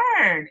be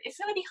hard. It's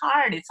going to be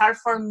hard. It's hard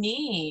for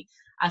me.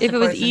 If it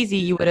was easy,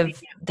 you would have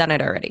done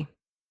it already.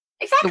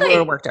 Exactly. It would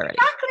have worked already.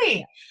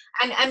 Exactly.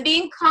 And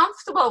being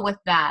comfortable with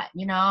that,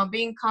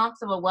 being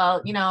comfortable.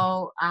 Well,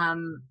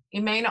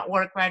 it may not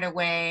work right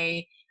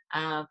away.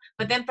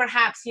 But then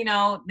perhaps,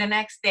 the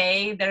next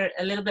day they're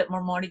a little bit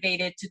more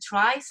motivated to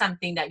try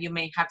something that you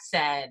may have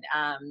said.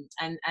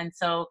 And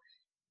so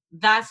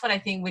that's what I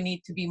think we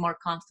need to be more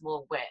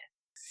comfortable with.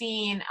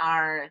 Seeing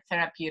our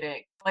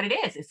therapeutic, what it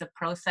is, it's a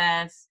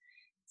process,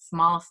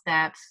 small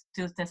steps,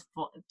 two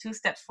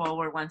steps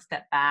forward, one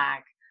step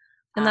back.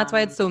 And that's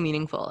why it's so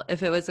meaningful.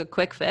 If it was a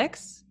quick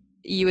fix,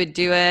 you would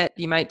do it,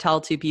 you might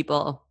tell two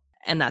people,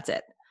 and that's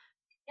it.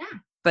 Yeah.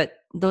 But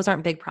those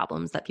aren't big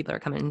problems that people are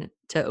coming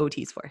to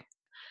OTs for.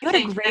 You had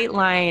a great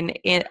line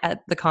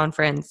at the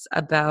conference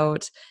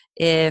about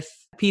if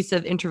a piece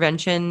of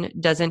intervention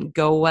doesn't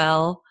go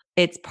well,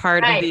 it's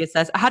part of the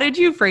assessment. How did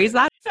you phrase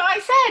that? So I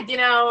said,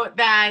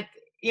 that,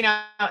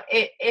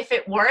 if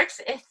it works,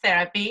 it's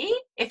therapy.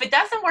 If it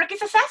doesn't work,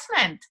 it's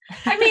assessment.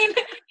 I mean,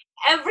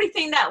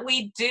 everything that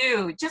we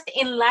do just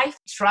in life,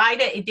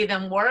 tried it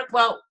didn't work.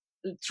 Well,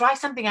 try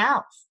something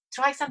else.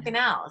 Try something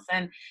else.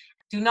 And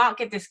do not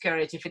get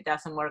discouraged if it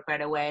doesn't work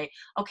right away.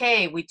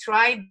 Okay, we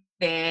tried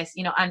this,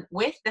 and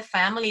with the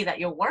family that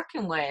you're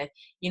working with,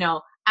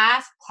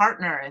 as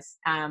partners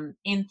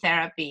in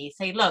therapy,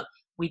 say, look,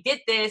 we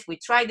did this, we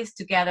tried this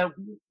together.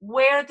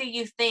 Where do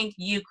you think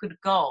you could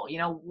go?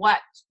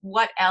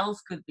 What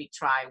else could we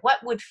try?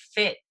 What would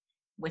fit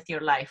with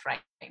your life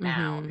right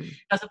now?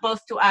 As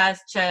opposed to us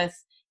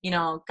just,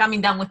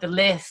 coming down with a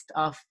list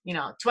of,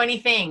 20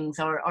 things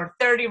or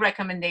 30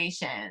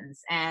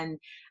 recommendations and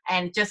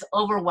just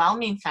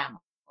overwhelming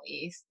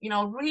families,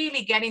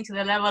 really getting to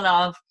the level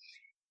of,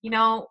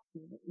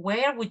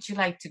 where would you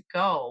like to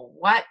go?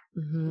 What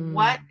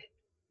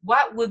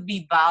would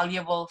be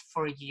valuable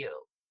for you?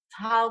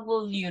 How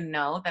will you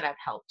know that I've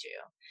helped you?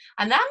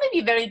 And that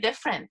may be very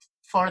different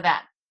for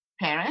that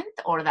parent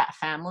or that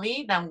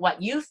family than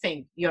what you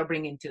think you're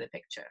bringing to the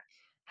picture.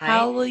 Right?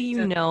 How will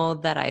you know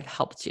that I've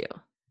helped you?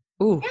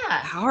 Ooh,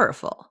 yeah.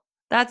 Powerful.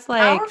 That's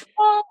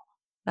powerful.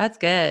 That's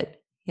good.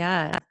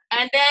 Yeah.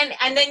 And then,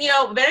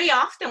 very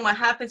often what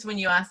happens when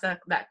you ask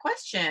that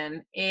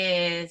question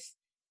is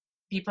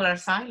people are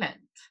silent.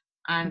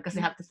 And because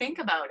they have to think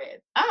about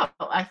it. Oh,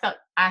 I thought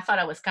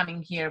I was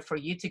coming here for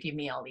you to give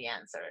me all the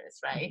answers,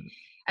 right?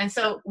 And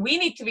so we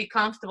need to be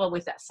comfortable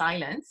with that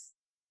silence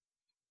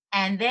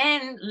and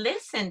then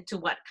listen to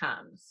what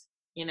comes,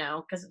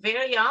 because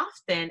very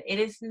often it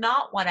is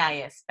not what I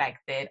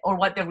expected or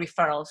what the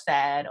referral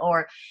said,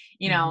 or,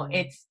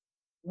 it's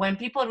when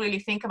people really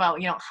think about,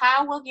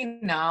 how will you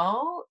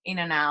know in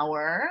an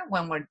hour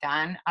when we're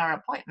done our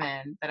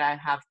appointment that I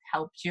have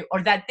helped you,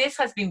 or that this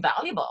has been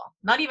valuable,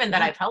 not even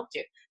that I've helped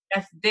you,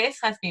 that this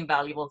has been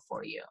valuable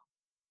for you.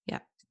 Yeah.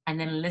 And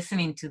then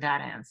listening to that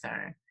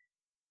answer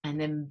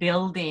and then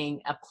building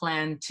a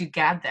plan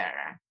together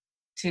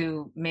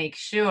to make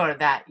sure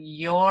that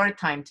your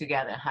time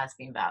together has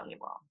been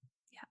valuable.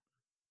 Yeah.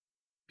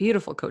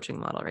 Beautiful coaching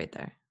model right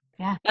there.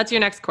 Yeah. That's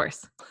your next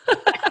course.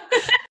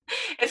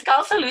 It's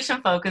called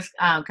solution-focused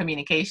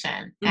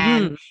communication.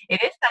 And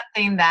it is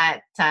something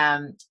that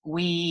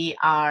we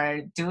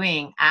are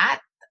doing at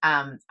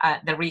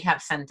the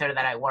rehab center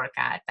that I work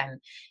at.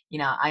 And,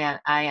 I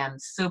am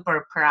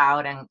super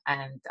proud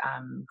and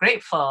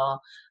grateful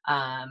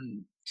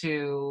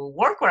to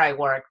work where I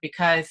work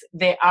because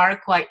they are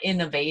quite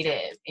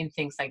innovative in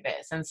things like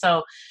this. And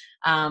so,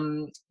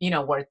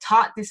 we're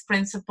taught these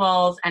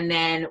principles and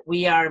then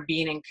we are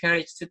being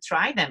encouraged to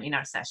try them in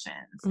our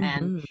sessions.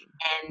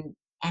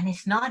 And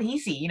it's not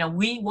easy.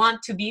 We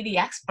want to be the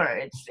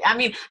experts. I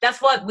mean,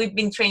 that's what we've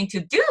been trained to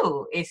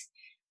do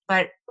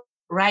but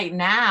right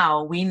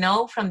now we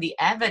know from the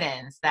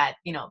evidence that,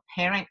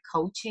 parent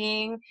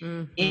coaching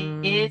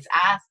is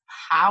as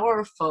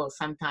powerful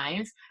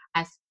sometimes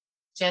as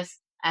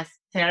just as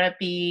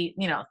therapy,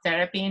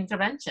 therapy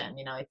intervention.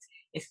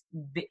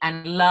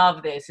 And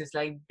love this. It's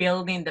like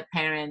building the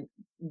parent,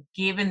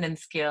 giving them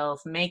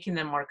skills, making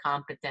them more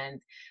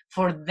competent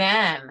for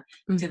them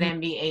to then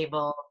be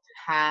able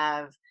to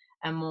have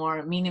a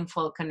more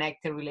meaningful,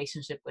 connected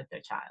relationship with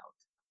their child.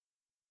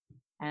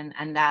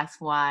 And that's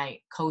why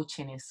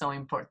coaching is so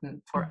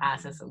important for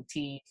us as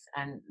OTs,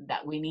 and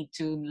that we need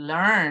to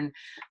learn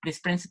these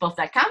principles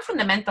that come from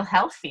the mental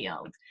health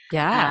field.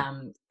 Yeah.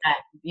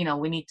 That,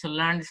 we need to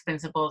learn these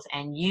principles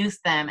and use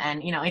them.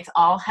 And, it's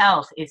all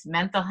health. It's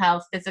mental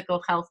health,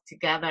 physical health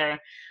together.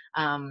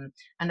 And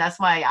that's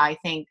why I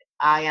think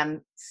I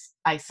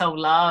so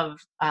love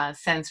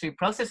sensory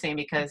processing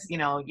because,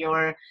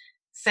 your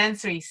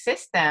sensory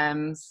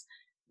systems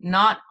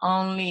not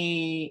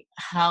only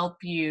help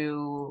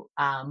you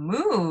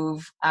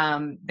move,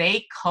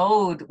 they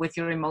code with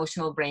your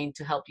emotional brain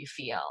to help you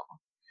feel.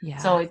 Yeah.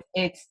 So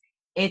it's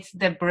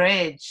the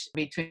bridge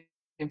between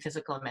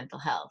physical and mental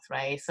health,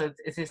 right? So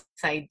it's this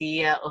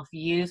idea of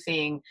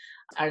using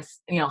our,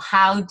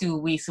 how do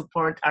we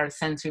support our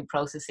sensory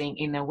processing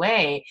in a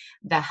way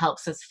that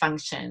helps us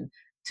function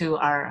to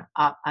our,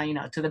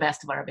 to the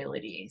best of our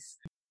abilities.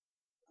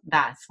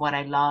 That's what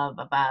I love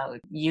about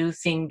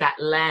using that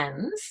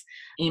lens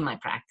in my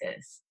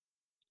practice.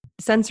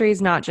 Sensory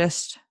is not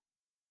just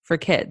for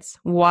kids.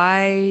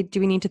 Why do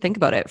we need to think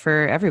about it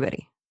for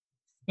everybody?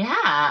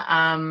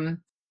 Yeah.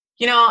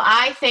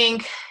 I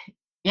think,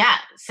 yeah,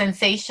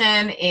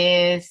 sensation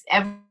is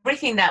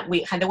everything that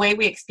the way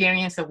we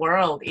experience the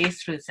world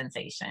is through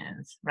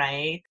sensations,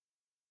 right?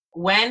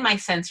 When my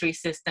sensory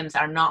systems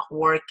are not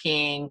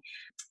working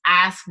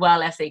as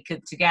well as they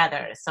could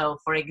together. So,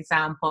 for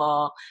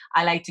example,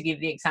 I like to give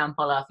the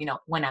example of,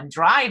 when I'm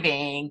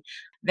driving,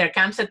 there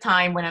comes a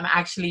time when I'm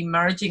actually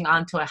merging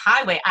onto a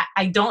highway.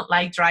 I don't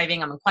like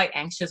driving. I'm quite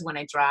anxious when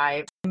I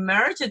drive.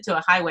 Merge into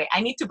a highway,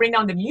 I need to bring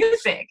down the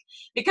music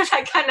because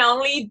I can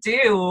only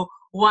do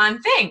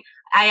one thing.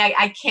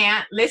 I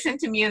can't listen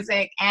to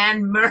music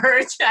and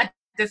merge at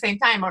the same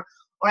time.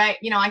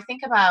 I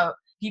think about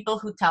people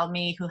who tell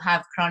me who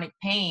have chronic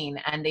pain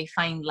and they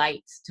find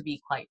lights to be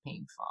quite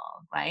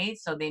painful, right?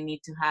 So they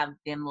need to have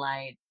dim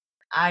light.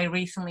 I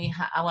recently,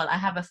 I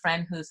have a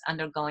friend who's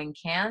undergoing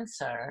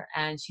cancer,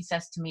 and she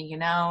says to me,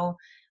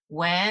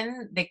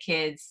 when the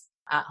kids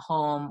at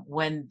home,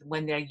 when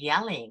they're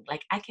yelling,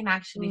 like I can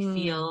actually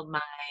feel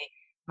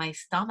my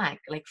stomach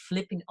like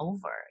flipping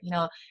over.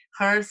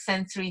 Her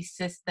sensory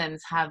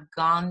systems have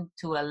gone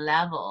to a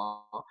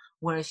level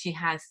where she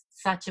has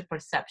such a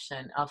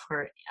perception of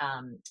her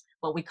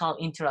what we call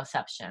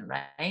interoception,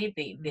 right?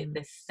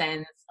 The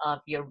sense of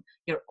your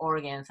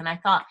organs. And I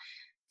thought,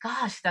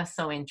 gosh, that's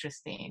so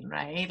interesting,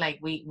 right? Like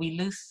we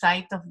lose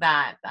sight of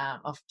that,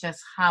 of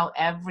just how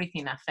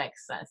everything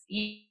affects us,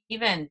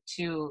 even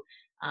to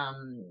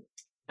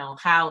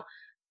how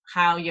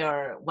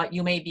what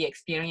you may be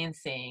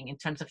experiencing in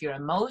terms of your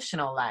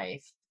emotional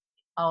life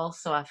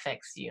also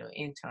affects you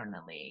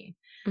internally.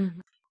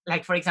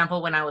 Like, for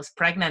example, when I was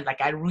pregnant, like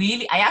I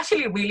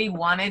actually really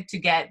wanted to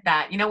get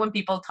that, when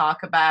people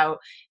talk about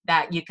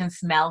that you can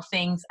smell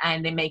things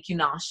and they make you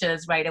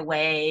nauseous right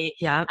away.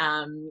 Yeah.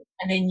 And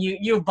then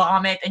you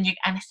vomit and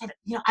I said,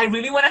 I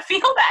really want to feel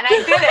that. And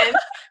I didn't,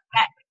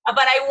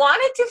 but I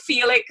wanted to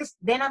feel it, because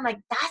then I'm like,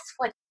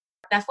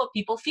 that's what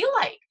people feel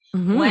like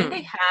when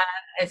they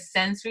have a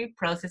sensory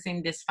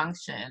processing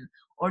dysfunction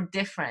or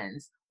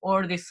difference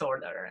or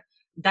disorder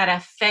that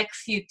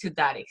affects you to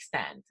that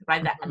extent,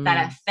 right?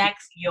 That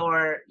affects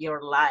your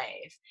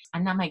life.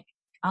 And I'm like,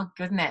 oh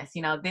goodness,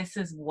 this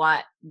is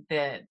what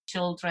the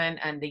children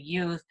and the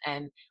youth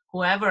and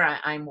whoever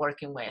I'm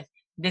working with,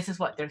 this is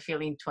what they're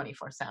feeling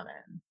 24/7,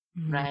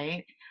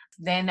 right?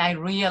 Then I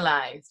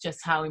realized just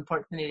how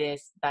important it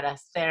is that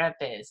as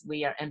therapists,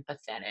 we are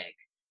empathetic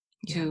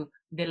to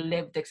the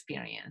lived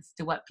experience,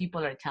 to what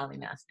people are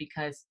telling us,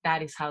 because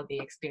that is how they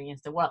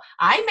experience the world.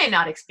 I may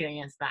not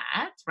experience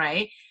that,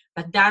 right?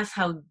 But that's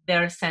how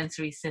their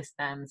sensory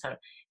systems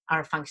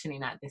are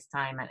functioning at this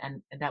time,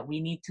 and that we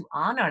need to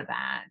honor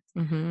that,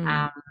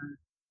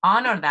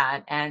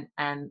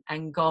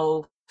 and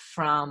go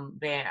from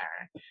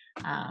there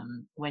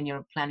when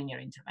you're planning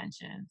your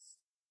interventions.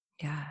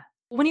 Yeah.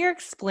 When you're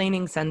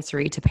explaining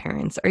sensory to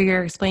parents, or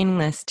you're explaining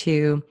this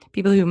to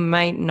people who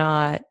might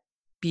not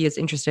be as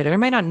interested or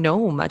might not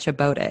know much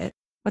about it,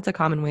 what's a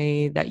common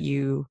way that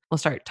you will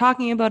start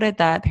talking about it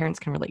that parents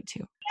can relate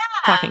to?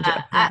 Talking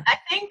to. Yeah. I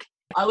think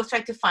I always try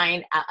to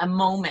find a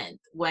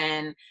moment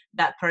when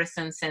that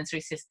person's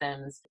sensory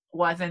systems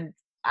wasn't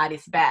at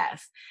its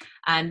best.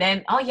 And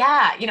then, oh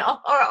yeah,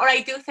 or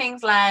I do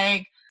things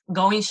like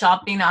going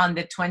shopping on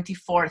the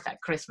 24th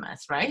at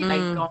Christmas, right? Like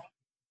going to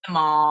the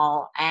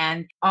mall,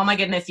 and oh my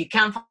goodness, you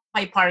can't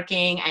find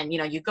parking, and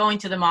you go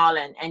into the mall,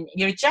 and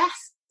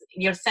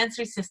your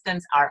sensory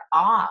systems are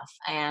off,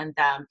 and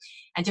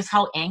just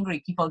how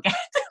angry people get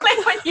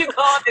like when you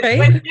go on this,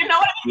 right? you know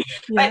what I mean?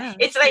 Yeah.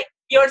 But it's like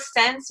your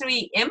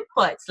sensory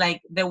inputs,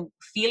 like the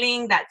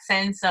feeling, that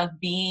sense of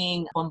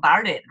being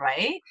bombarded,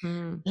 right?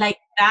 Like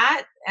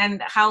that,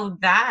 and how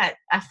that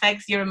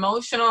affects your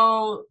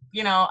emotional,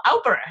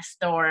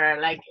 outburst, or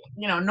like,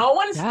 no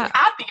one's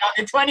happy on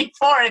the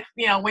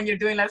 24th, when you're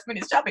doing last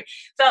minute shopping.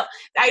 So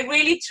I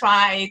really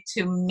try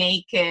to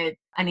make it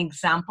an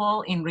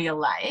example in real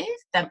life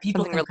that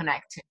people can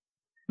connect to.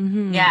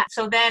 Yeah.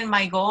 So then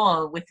my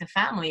goal with the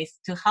family is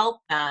to help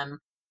them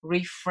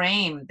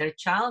reframe their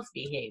child's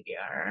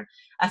behavior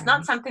as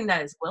not something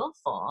that is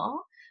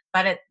willful,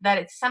 but that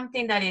it's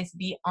something that is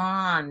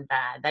beyond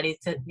that. That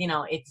it's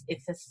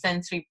it's a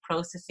sensory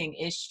processing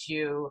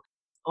issue,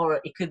 or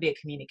it could be a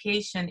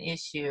communication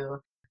issue.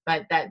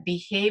 But that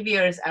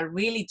behaviors are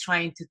really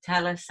trying to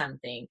tell us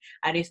something,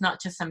 and it's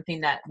not just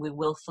something that we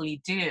willfully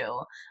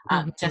do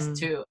just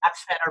to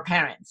upset our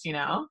parents.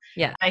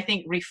 Yeah. I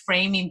think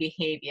reframing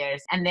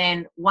behaviors, and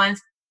then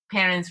once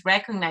parents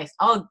recognize,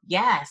 oh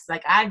yes,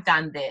 like I've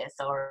done this,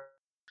 or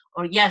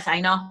yes, I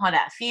know how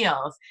that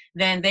feels,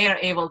 then they are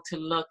able to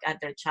look at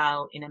their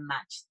child in a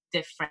much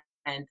different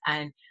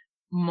and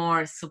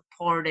more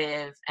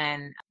supportive,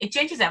 and it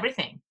changes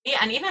everything. Yeah,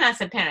 and even as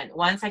a parent,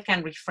 once I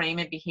can reframe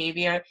a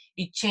behavior,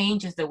 it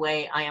changes the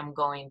way I am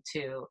going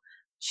to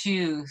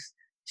choose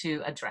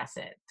to address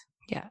it.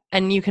 Yeah.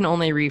 And you can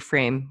only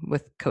reframe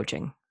with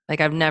coaching.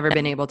 Like I've never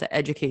been able to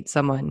educate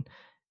someone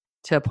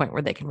to a point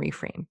where they can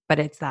reframe, but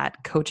it's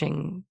that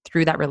coaching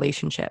through that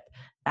relationship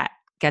that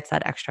gets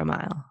that extra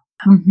mile.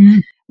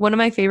 Mhm. One of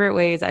my favorite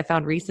ways I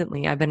found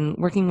recently, I've been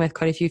working with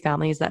quite a few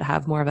families that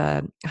have more of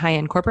a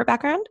high-end corporate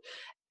background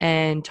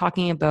and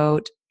talking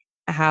about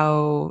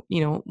how,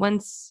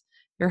 once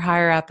you're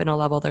higher up in a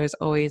level, there's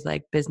always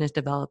like business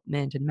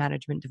development and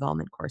management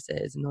development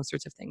courses and those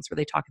sorts of things where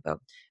they talk about,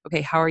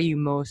 okay, how are you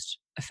most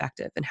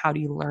effective and how do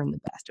you learn the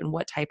best and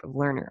what type of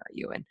learner are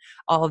you and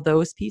all of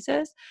those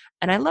pieces.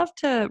 And I love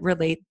to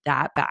relate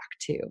that back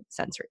to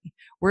sensory.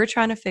 We're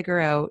trying to figure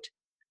out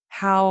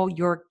how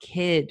your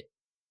kid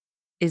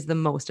is the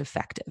most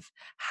effective.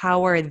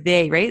 How are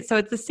they, right? So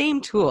it's the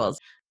same tools,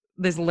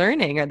 this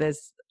learning or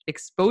this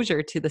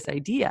exposure to this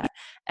idea.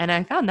 And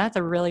I found that's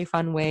a really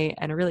fun way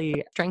and a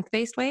really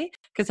strength-based way.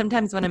 Because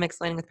sometimes when I'm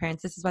explaining with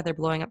parents, this is why they're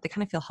blowing up, they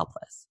kind of feel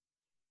helpless.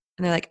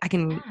 And they're like,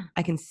 Yeah.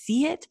 I can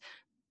see it,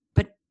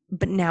 but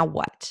now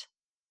what?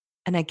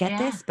 And I get Yeah.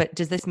 this, but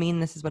does this mean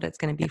this is what it's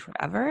going to be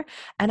forever?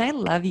 And I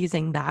love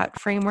using that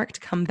framework to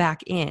come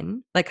back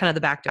in, like kind of the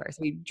back door. So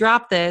we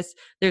drop this,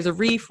 there's a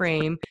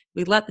reframe,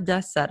 we let the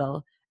dust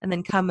settle, and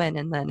then come in,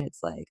 and then it's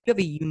like you have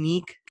a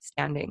unique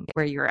standing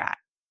where you're at.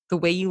 The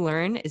way you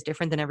learn is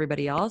different than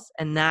everybody else,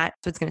 and that's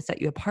what's going to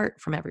set you apart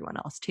from everyone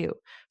else too.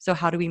 So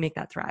how do we make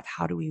that thrive?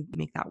 How do we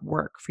make that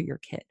work for your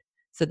kid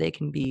so they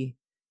can be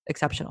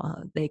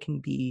exceptional? They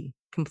can be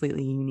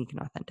completely unique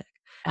and authentic.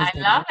 Has I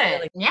been love it.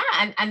 really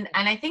Yeah, and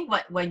I think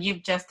what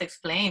you've just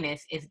explained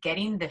is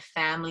getting the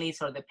families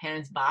or the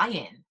parents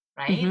buy-in,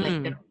 right?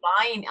 Like they're Mhm.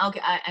 buying,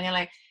 okay, and you're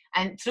like,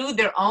 and through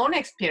their own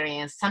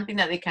experience, something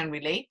that they can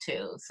relate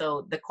to.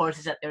 So the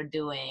courses that they're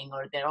doing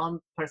or their own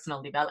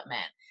personal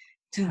development,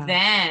 to Yeah.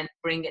 then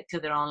bring it to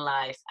their own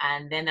life,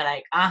 and then they're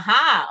like,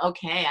 aha,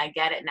 okay, I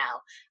get it now.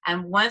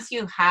 And once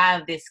you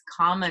have this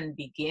common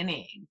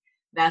beginning,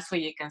 that's where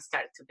you can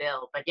start to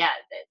build. But yeah,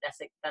 that's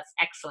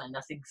excellent.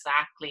 That's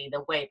exactly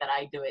the way that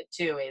I do it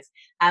too. Is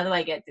how do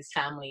I get this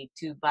family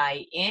to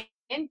buy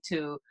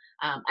into,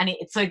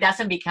 so it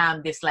doesn't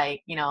become this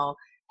like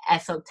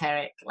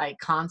esoteric like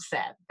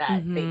concept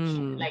that they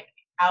Mhm. like.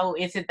 How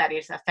is it that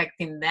it's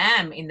affecting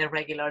them in their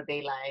regular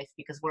day life?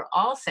 Because we're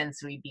all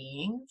sensory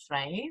beings,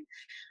 right?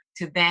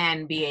 To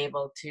then be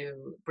able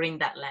to bring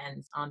that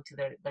lens onto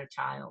their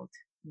child,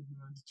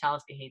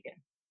 child's behavior.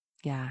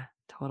 Yeah,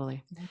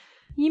 totally.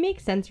 You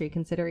make sensory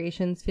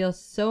considerations feel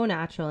so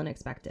natural and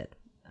expected.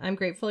 I'm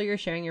grateful you're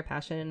sharing your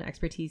passion and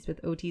expertise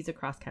with OTs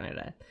across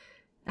Canada.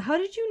 How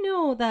did you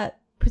know that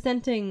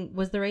presenting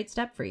was the right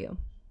step for you?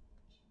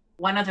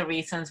 One of the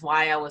reasons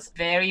why I was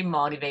very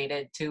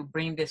motivated to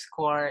bring this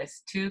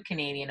course to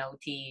Canadian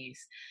OTs,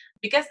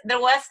 because there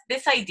was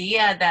this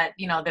idea that,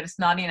 there's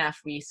not enough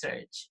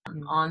research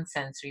Mm. on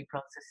sensory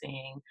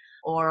processing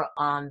or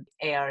on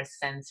AR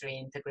sensory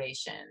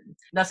integration.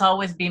 That's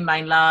always been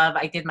my love.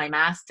 I did my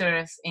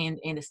master's in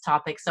this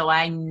topic, so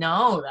I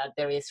know that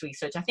there is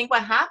research. I think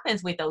what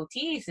happens with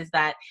OTs is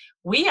that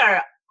we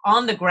are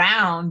on the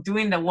ground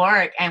doing the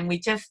work, and we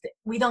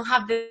don't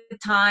have the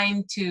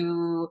time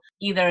to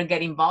either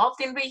get involved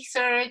in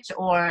research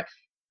or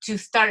to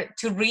start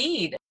to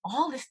read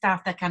all the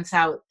stuff that comes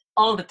out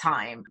all the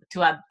time to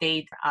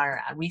update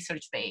our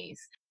research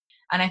base.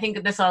 And I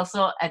think there's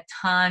also a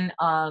ton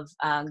of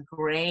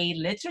great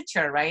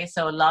literature, right?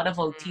 So a lot of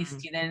OT Mhm.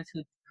 students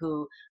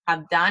who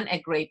have done a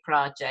great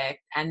project,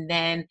 and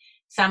then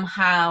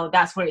somehow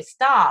that's where it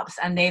stops,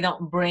 and they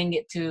don't bring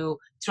it to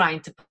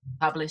trying to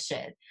publish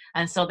it.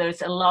 And so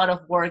there's a lot of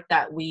work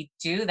that we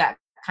do that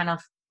kind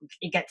of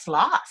it gets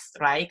lost,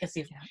 right? Because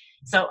if Yeah.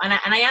 so, and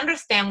I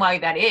understand why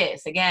that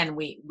is. Again,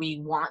 we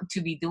want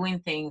to be doing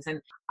things,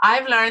 and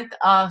I've learned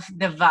of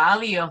the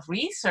value of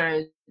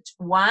research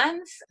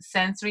once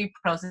sensory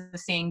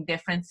processing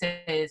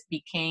differences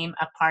became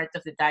a part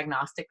of the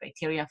diagnostic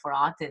criteria for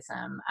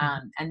autism.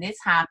 Mhm. And this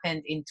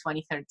happened in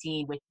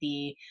 2013 with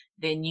the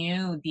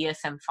new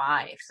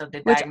DSM-5. So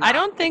the Which I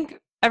don't diagnostic. think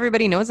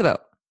everybody knows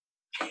about.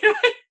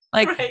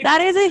 Like, Right.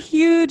 that is a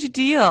huge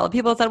deal.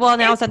 People said, well,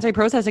 now It, sensory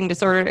processing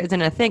disorder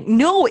isn't a thing.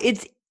 No,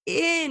 it's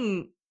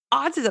in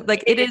autism.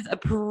 Like, it it, is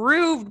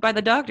approved by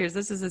the doctors.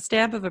 This is a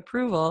stamp of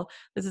approval.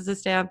 This is a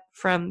stamp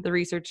from the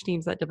research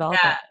teams that develop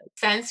yeah, it.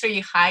 sensory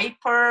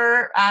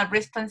hyper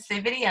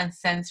responsivity and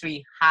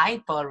sensory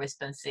hyper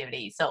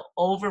responsivity. So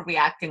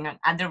overreacting and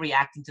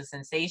underreacting to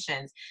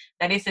sensations.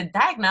 That is a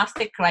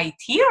diagnostic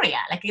criteria,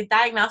 like a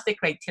diagnostic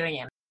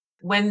criterion.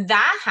 When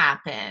that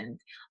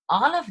happened,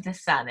 all of a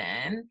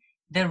sudden,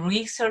 the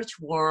research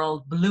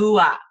world blew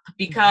up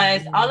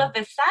because all of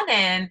Mhm. a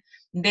sudden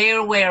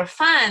there were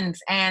funds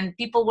and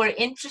people were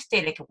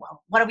interested. Like,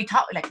 well, what are we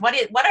talking? Like, what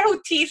are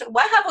OTs?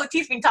 What have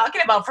OTs been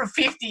talking about for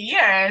 50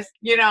 years?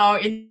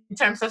 In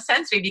terms of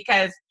sensory,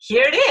 because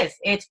here it is.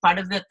 It's part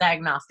of the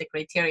diagnostic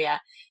criteria,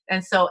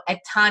 and so a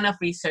ton of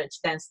research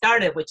then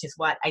started, which is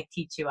what I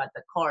teach you at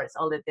the course.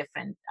 All the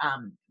different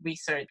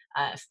research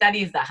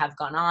studies that have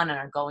gone on and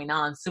are going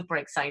on. Super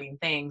exciting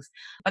things.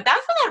 But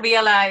that's when I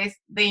realized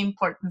the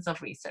importance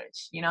of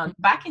research.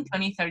 Back in Mhm.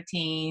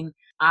 2013,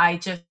 I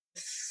just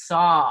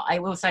saw, I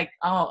was like,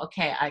 oh,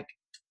 okay,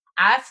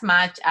 as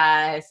much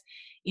as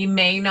it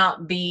may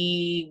not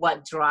be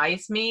what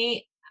drives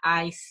me,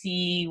 I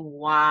see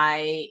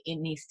why it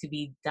needs to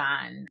be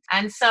done.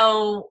 And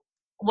so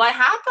what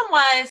happened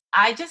was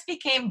I just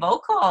became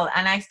vocal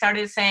and I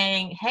started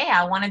saying, hey,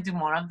 I want to do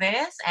more of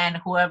this. And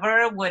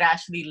whoever would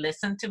actually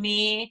listen to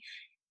me,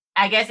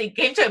 I guess it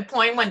came to a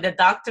point when the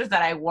doctors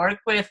that I work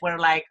with were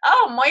like,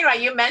 oh, Moira,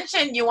 you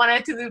mentioned you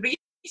wanted to do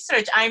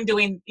research. I'm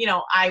doing,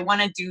 I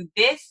want to do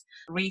this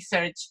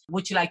research.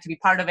 Would you like to be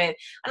part of it?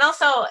 And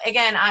also,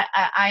 again,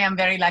 I am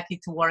very lucky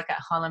to work at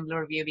Holland Blue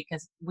Review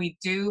because we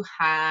do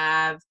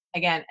have,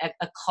 again,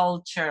 a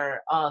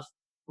culture of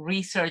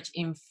research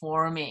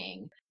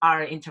informing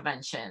our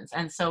interventions.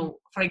 And so,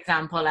 for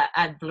example,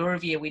 at Blue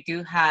Review, we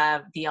do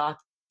have the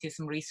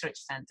Autism Research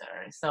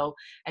Center. So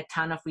a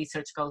ton of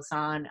research goes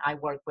on. I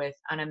work with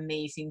an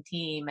amazing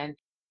team. And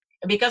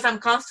because I'm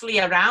constantly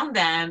around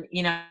them,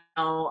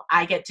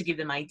 I get to give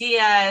them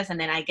ideas, and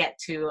then I get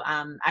to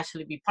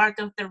actually be part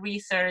of the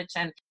research.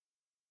 And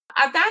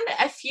I've done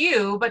a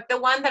few, but the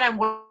one that I'm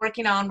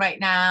working on right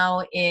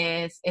now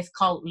is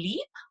called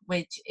Leap,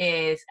 which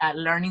is a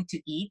learning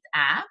to eat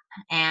app.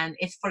 And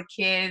it's for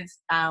kids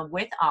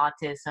with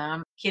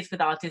autism. Kids with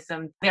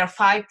autism, they're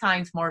 5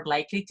 times more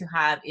likely to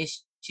have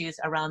issues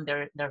around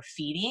their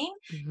feeding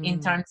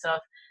in terms of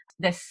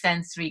the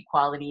sensory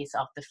qualities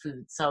of the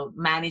food. So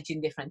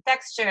managing different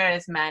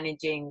textures,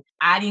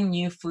 adding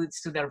new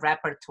foods to the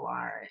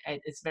repertoire.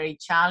 It's very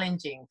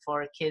challenging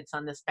for kids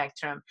on the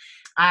spectrum.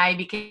 I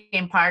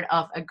became part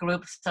of a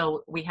group.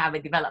 So we have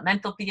a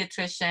developmental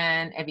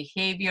pediatrician, a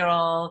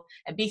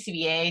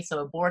BCBA, so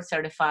a board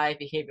certified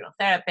behavioral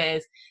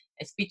therapist,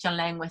 a speech and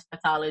language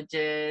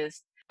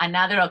pathologist,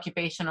 another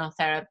occupational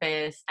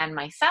therapist, and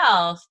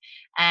myself.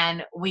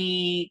 And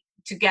we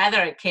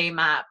together came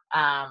up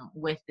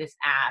with this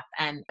app,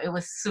 and it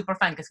was super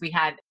fun because we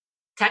had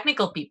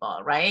technical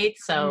people, right?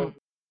 So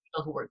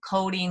people who were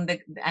coding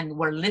and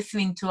were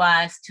listening to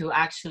us to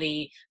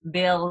actually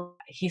build.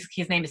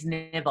 His name is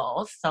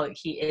Nibbles, so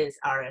he is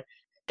our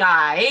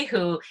guy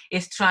who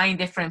is trying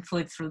different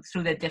foods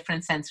through the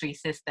different sensory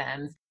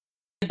systems.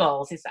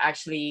 Nibbles is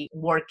actually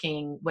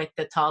working with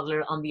the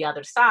toddler on the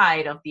other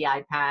side of the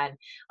iPad,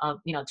 of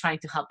trying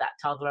to help that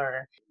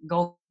toddler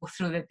go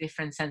through the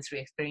different sensory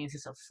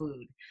experiences of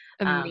food.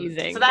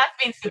 Amazing. So that's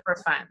been super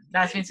fun.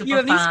 You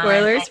have any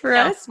spoilers for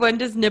us? When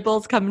does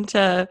Nibbles come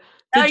to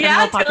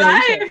general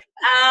population?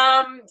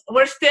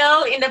 We're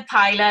still in the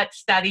pilot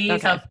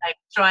studies of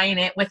trying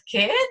it with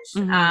kids.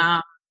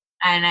 And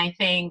I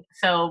think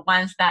so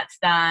once that's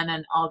done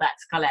and all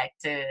that's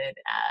collected,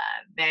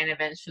 then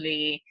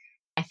eventually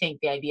I think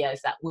the idea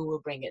is that we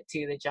will bring it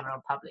to the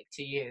general public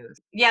to use.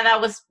 Yeah,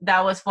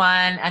 that was one.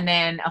 And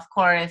then of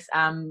course,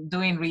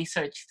 doing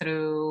research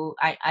through,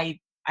 I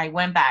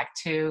went back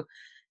to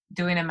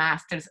doing a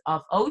master's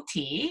of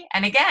OT.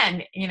 And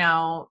again,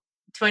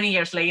 20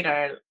 years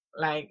later,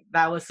 like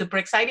that was super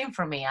exciting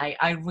for me.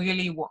 I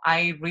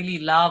really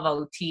love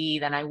OT.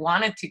 Then I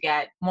wanted to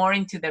get more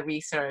into the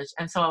research.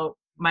 And so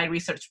my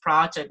research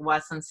project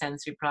was on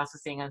sensory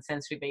processing and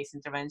sensory-based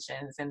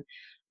interventions, and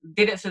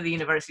did it through the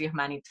University of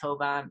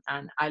Manitoba,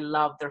 and I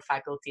love their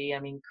faculty. I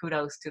mean,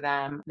 kudos to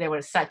them. They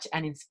were such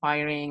an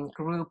inspiring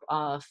group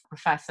of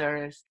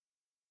professors.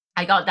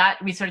 I got that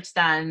research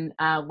done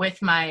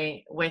with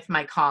my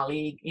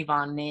colleague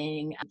Yvonne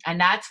Ning, and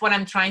that's what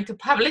I'm trying to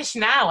publish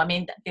now. I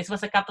mean, this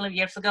was a couple of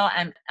years ago,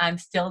 and I'm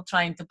still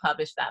trying to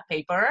publish that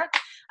paper.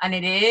 And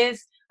it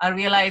is, I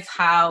realize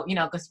how,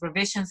 because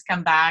revisions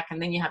come back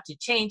and then you have to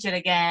change it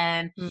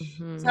again.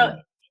 So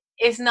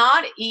it's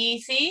not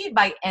easy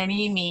by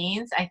any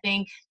means. I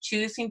think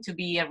choosing to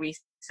be a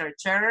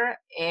researcher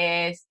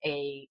is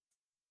a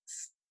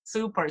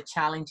super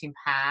challenging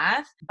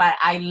path, but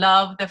I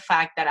love the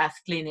fact that as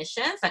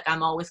clinicians, like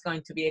I'm always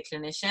going to be a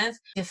clinician,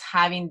 just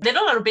having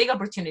little or big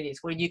opportunities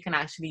where you can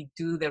actually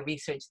do the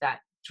research that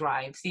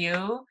drives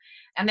you,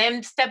 and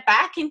then step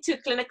back into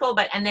clinical,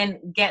 and then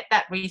get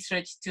that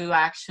research to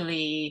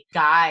actually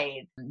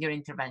guide your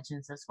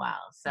interventions as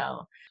well.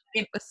 So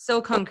it was so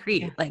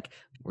concrete. Like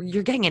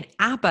you're getting an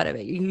app out of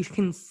it. You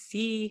can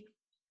see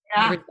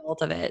the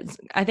result of it.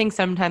 I think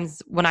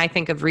sometimes when I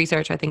think of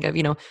research, I think of,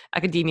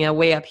 academia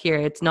way up here.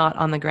 It's not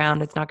on the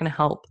ground. It's not going to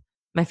help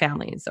my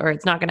families, or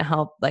it's not going to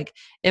help. Like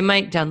it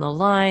might down the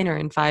line or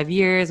in 5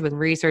 years when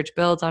research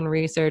builds on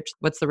research.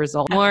 What's the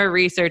result? More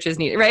research is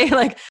needed, right?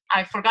 Like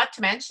I forgot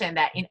to mention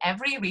that in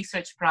every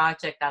research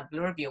project at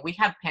Blue Review, we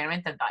have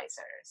parent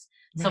advisors.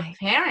 So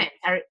parents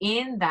are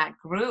in that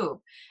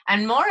group,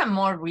 and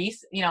more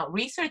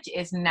research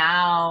is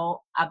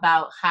now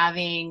about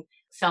having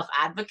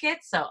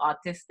self-advocates, so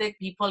autistic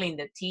people in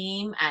the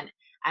team,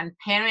 and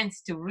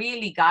parents to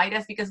really guide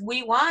us, because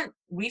we want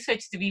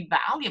research to be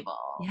valuable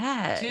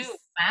to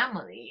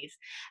families.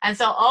 And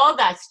so all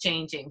that's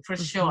changing for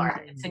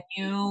sure. It's a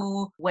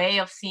new way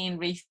of seeing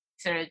research.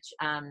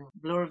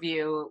 Blue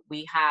Review,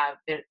 we have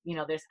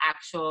there's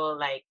actual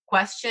like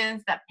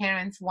questions that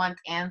parents want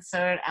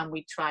answered, and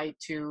we try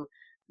to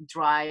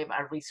drive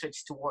our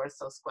research towards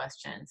those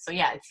questions. So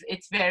yeah,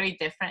 it's very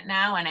different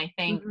now, and I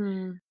think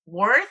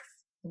worth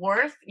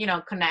worth,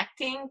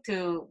 connecting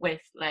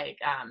with like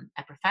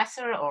a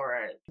professor,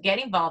 or get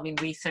involved in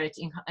research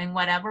in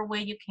whatever way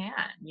you can,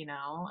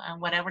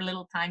 and whatever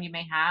little time you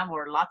may have,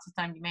 or lots of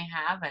time you may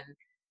have, and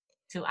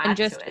to And add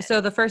to just it. so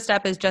the first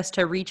step is just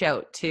to reach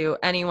out to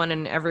anyone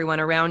and everyone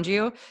around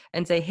you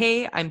and say,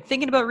 hey, I'm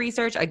thinking about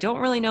research. I don't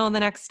really know the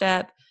next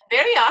step.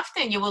 Very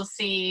often you will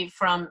see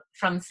from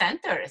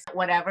centers,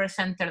 whatever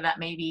center that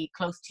may be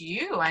close to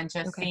you, and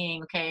just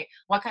seeing, okay,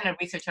 what kind of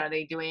research are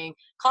they doing,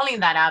 calling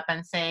that up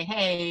and say,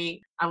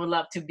 hey, I would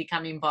love to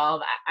become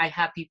involved. I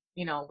have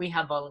people, we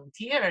have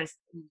volunteers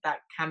that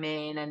come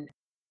in, and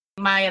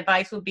my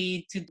advice would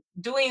be to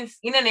do it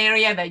in an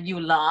area that you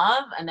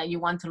love and that you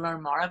want to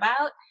learn more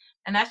about.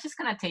 And that's just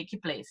going to take you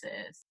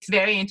places. It's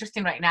very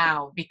interesting right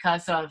now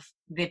because of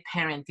the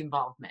parent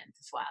involvement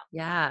as well.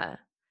 Yeah.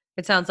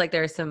 It sounds like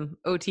there's some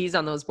OTs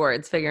on those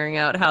boards figuring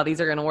out how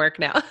these are going to work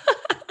now.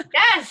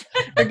 Yes.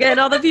 We're getting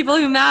all the people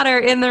who matter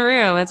in the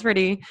room. It's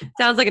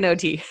sounds like an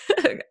OT.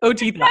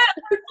 OT thought.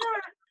 Yeah.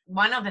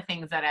 One of the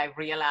things that I've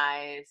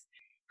realized,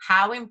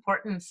 how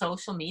important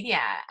social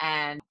media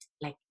and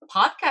like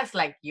podcasts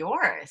like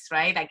yours,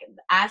 right? Like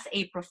as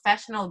a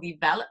professional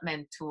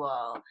development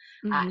tool,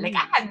 like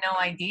I had no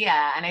idea.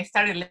 And I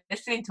started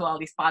listening to all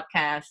these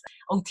podcasts,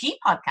 OT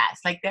podcasts.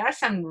 Like there are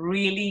some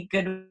really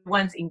good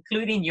ones,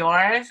 including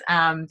yours.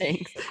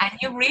 Thanks. And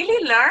you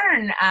really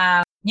learn.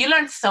 You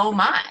learn so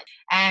much.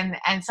 And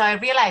so I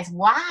realized,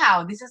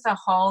 wow, this is a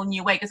whole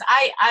new way. Because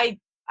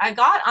I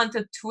got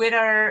onto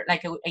Twitter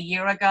like a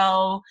year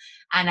ago,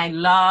 and I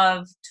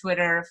love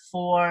Twitter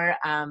for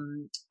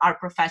our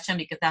profession,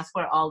 because that's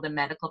where all the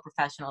medical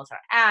professionals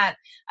are at.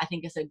 I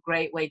think it's a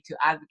great way to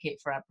advocate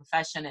for our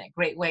profession, and a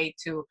great way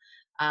to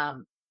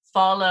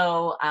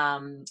follow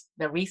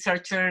the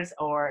researchers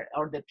or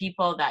the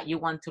people that you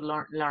want to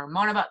learn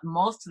more about.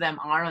 Most of them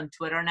are on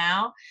Twitter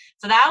now.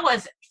 So that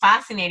was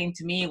fascinating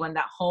to me when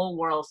that whole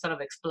world sort of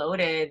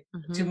exploded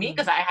to me,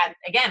 because I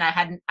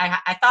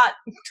thought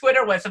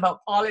Twitter was about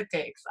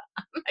politics.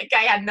 Like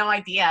I had no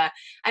idea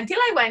until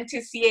I went to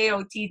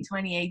CAOT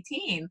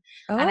 2018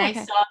 and I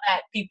saw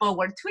that people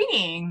were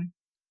tweeting,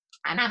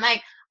 and I'm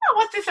like, oh,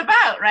 what's this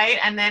about, right?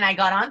 And then I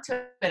got onto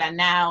it, and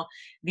now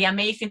the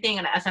amazing thing,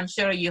 and as I'm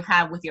sure you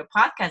have with your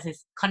podcast,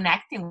 is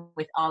connecting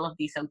with all of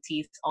these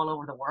OTs all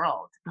over the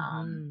world,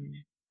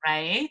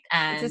 right?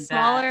 And it's a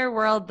smaller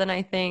world than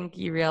I think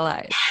you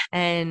realize.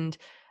 And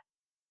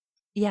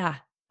yeah,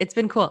 it's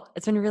been cool.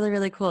 It's been really,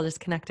 really cool just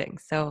connecting.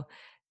 So,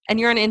 and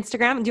you're on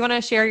Instagram. Do you want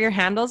to share your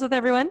handles with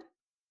everyone?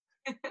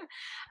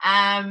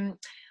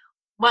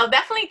 Well,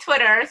 definitely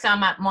Twitter. So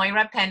I'm at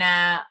Moira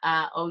Pena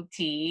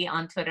OT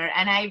on Twitter,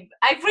 and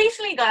I've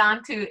recently got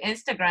onto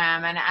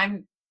Instagram, and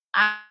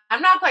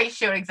I'm not quite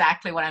sure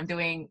exactly what I'm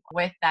doing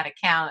with that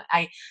account.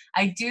 I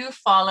do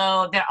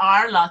follow. There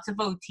are lots of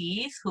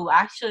OTs who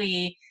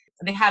actually,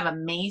 they have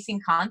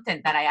amazing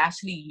content that I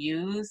actually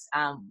use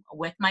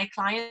with my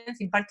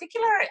clients, in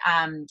particular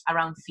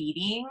around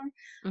feeding.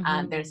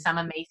 There's some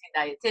amazing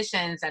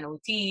dietitians and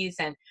OTs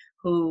and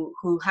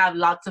who have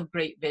lots of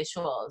great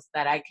visuals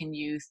that I can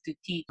use to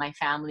teach my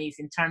families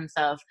in terms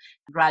of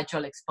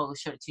gradual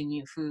exposure to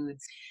new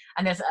foods.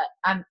 And there's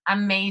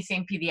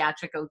amazing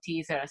pediatric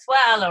OTs there as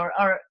well,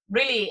 or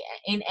really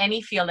in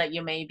any field that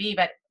you may be.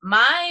 But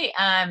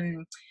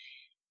I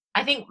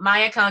think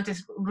my account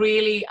is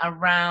really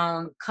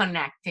around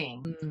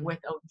connecting with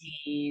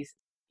OTs.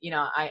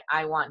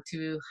 I want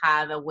to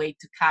have a way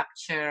to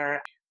capture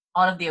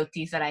all of the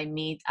OTs that I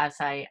meet as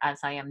I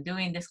am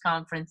doing these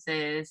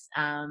conferences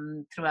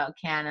throughout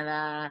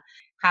Canada.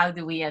 How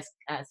do we as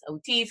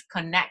OTs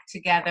connect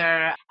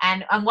together,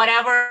 and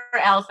whatever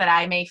else that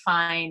I may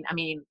find,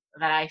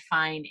 that I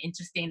find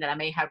interesting, that I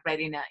may have read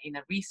in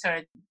a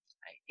research,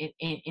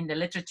 in the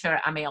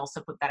literature, I may also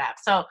put that up.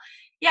 So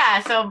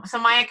yeah, so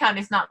my account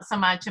is not so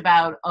much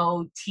about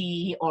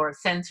OT or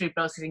sensory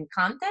processing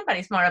content, but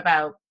it's more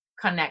about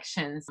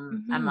connections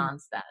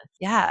amongst us.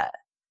 Yeah.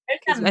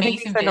 I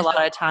think we spend a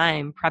lot of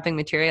time prepping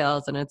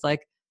materials, and it's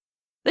like,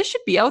 this should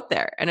be out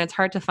there, and it's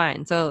hard to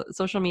find. So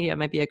social media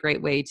might be a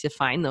great way to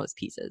find those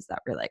pieces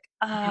that we're like,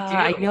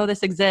 I know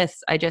this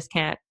exists, I just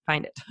can't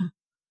find it.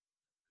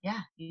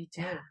 Yeah, you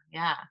do.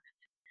 Yeah.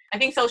 I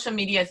think social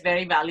media is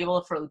very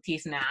valuable for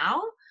OTs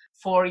now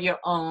for your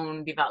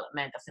own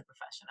development as a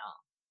professional.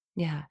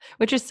 Yeah,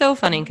 which is so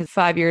funny because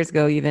 5 years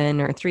ago,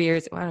 even, or 3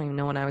 years, I don't even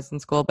know when I was in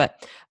school,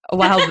 but a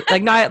while,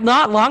 like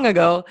not long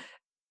ago,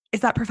 is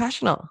that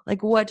professional?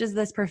 Like, what does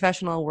this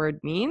professional word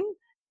mean?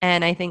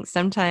 And I think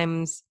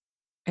sometimes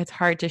it's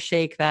hard to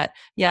shake that,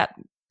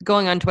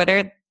 going on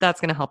Twitter, that's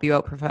going to help you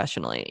out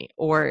professionally,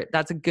 or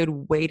that's a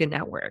good way to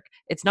network.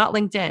 It's not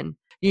LinkedIn,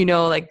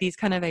 like these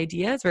kind of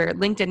ideas where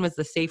LinkedIn was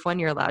the safe one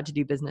you're allowed to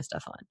do business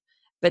stuff on.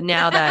 But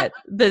now that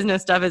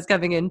business stuff is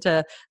coming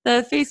into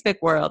the Facebook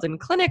world, and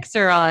clinics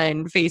are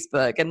on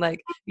Facebook, and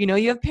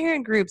you have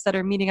parent groups that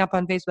are meeting up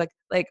on Facebook,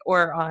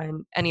 or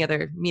on any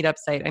other meetup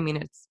site.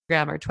 It's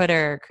Instagram or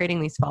Twitter,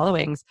 creating these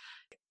followings.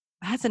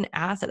 That's an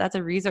asset. That's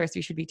a resource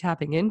you should be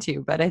tapping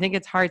into. But I think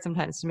it's hard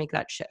sometimes to make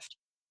that shift.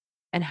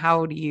 And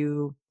how do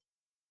you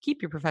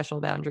keep your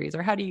professional boundaries,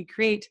 or how do you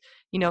create,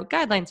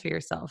 guidelines for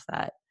yourself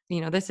that,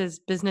 this is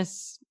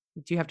business.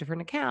 Do you have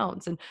different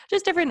accounts and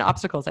just different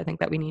obstacles, I think,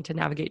 that we need to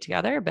navigate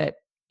together. But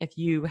if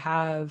you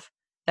have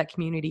that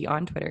community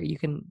on Twitter, you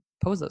can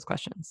pose those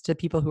questions to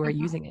people who are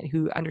using it,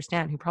 who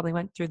understand, who probably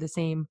went through the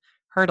same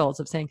hurdles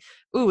of saying,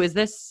 ooh, is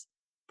this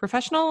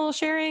professional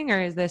sharing,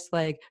 or is this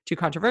like too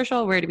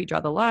controversial? Where do we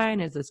draw the line?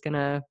 Is this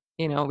gonna,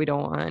 we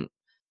don't want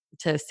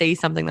to say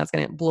something that's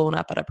going to get blown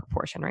up out of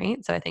proportion,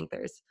 right? So I think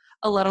there's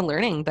a lot of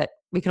learning, but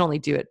we can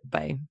only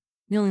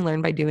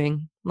learn by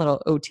doing.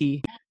 Little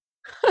OT.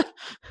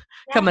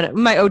 Coming up,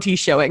 my OT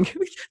showing.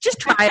 Just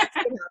try it.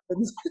 See what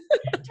happens.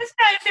 Just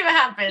try to see what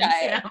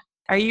happens.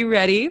 Are you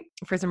ready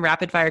for some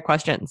rapid fire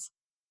questions?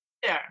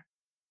 Sure.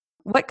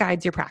 What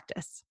guides your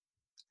practice?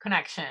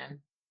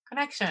 Connection.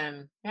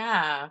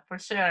 Yeah, for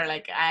sure.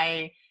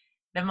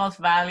 The most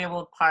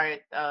valuable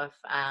part of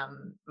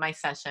my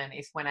session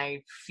is when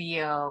I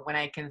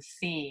can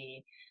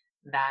see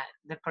that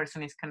the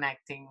person is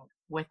connecting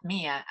with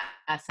me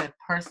as a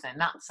person,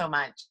 not so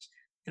much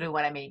through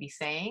what I may be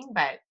saying,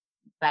 but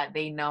that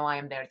they know I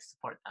am there to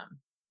support them.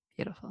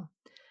 Beautiful.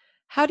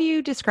 How do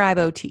you describe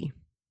OT?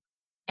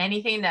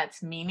 Anything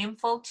that's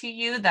meaningful to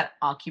you that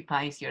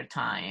occupies your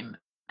time.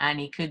 And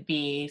it could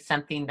be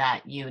something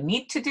that you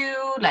need to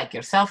do, like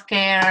your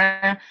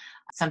self-care,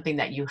 something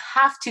that you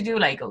have to do,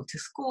 like go to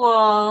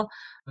school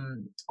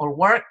or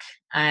work,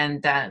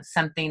 and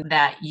something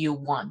that you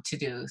want to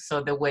do.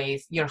 So the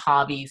ways, your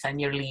hobbies and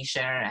your leisure,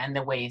 and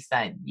the ways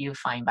that you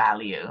find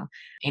value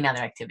in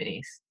other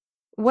activities.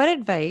 What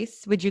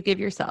advice would you give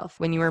yourself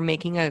when you were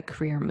making a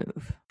career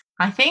move?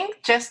 I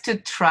think just to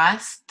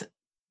trust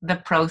the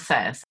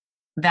process,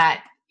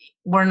 that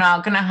we're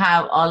not going to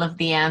have all of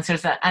the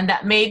answers, and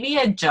that maybe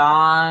a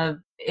job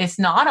is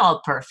not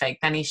all perfect,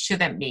 and it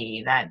shouldn't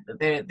be, that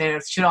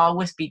there should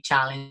always be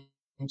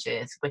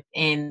challenges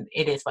within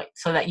it, is like,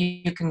 so that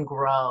you can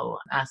grow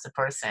as a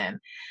person.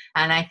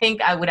 And I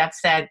think I would have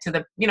said to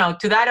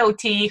that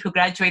OT who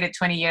graduated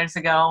 20 years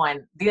ago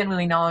and didn't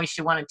really know if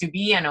she wanted to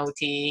be an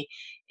OT,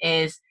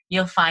 is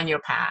you'll find your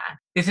path.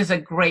 This is a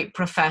great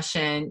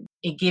profession.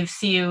 It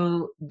gives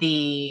you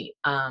the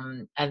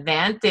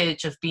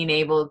advantage of being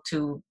able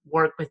to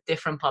work with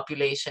different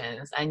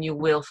populations, and you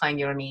will find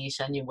your niche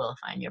and you will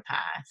find your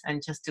path,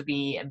 and just to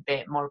be a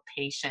bit more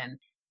patient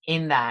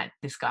in that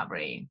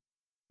discovery.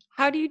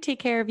 How do you take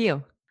care of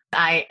you?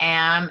 I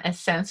am a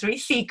sensory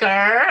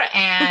seeker,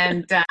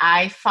 and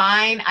I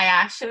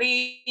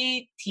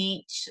actually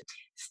teach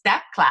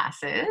step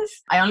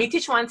classes. I only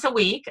teach once a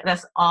week.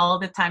 That's all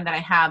the time that I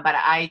have, but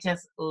I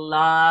just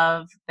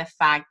love the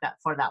fact that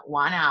for that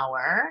 1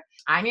 hour,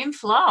 I'm in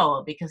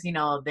flow, because,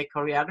 the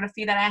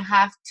choreography that I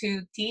have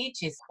to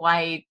teach is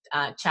quite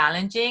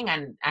challenging,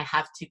 and I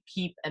have to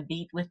keep a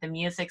beat with the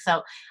music.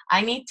 So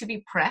I need to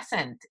be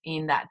present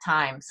in that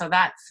time. So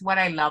that's what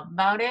I love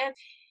about it.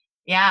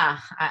 Yeah,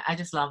 I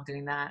just love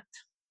doing that.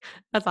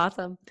 That's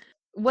awesome.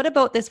 What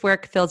about this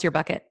work fills your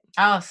bucket?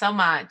 Oh, so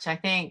much. I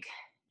think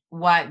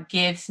what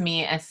gives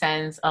me a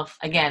sense of,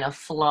 again, of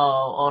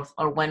flow,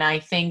 or when I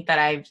think that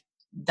I've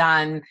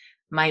done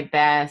my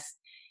best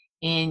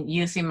in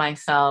using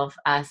myself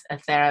as a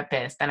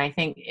therapist. And I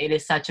think it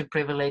is such a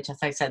privilege, as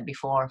I said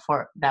before,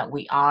 that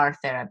we are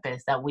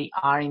therapists, that we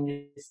are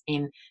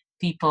in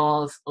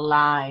people's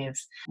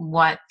lives.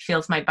 What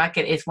fills my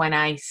bucket is when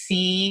I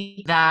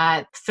see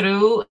that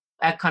through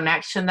a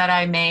connection that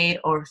I made,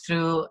 or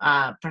through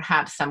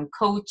perhaps some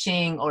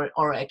coaching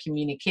or a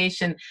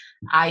communication,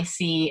 I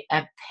see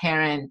a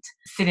parent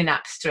sitting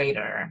up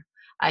straighter.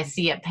 I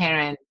see a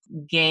parent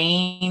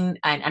gain,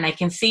 and I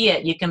can see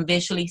it. You can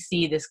visually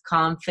see this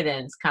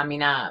confidence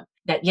coming up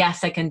that,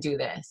 yes, I can do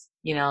this.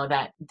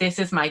 That this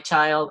is my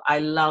child. I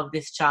love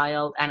this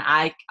child, and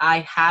I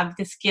have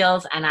the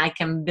skills, and I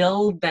can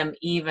build them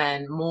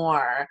even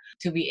more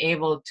to be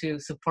able to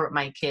support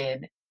my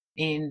kid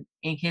in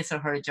his or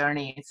her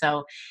journey.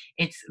 So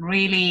it's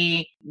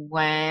really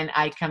when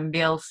I can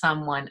build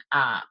someone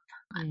up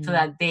so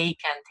that they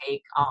can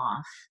take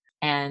off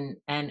and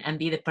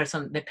be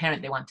the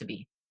parent they want to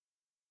be.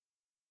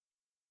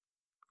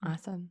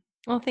 Awesome.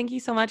 Well, thank you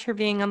so much for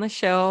being on the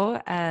show.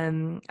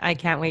 I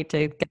can't wait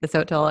to get this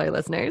out to all our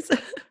listeners. Thank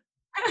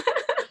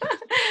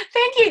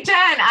you,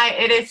 Jen.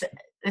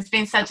 It's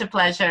been such a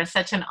pleasure,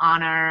 such an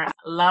honor.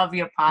 Love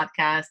your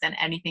podcast and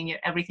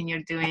everything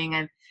you're doing.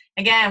 And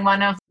again,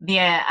 one of the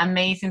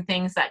amazing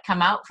things that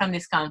come out from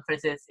these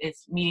conferences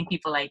is meeting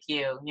people like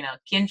you,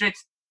 kindred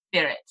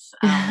spirits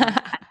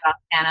across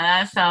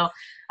Canada. So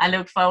I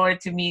look forward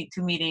to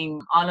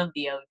meeting all of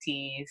the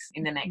OTs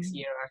in the next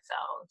year or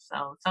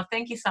so. So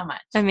thank you so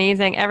much.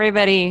 Amazing.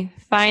 Everybody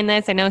find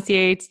this. I know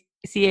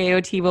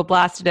CAOT will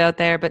blast it out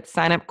there, but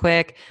sign up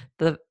quick.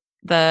 The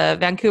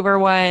Vancouver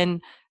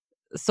one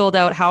sold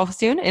out how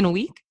soon? In a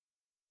week?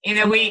 In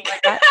a week.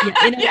 Like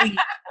in a week.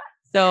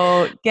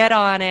 So get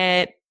on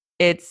it.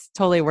 It's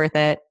totally worth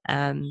it.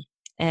 And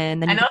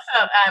And then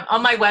also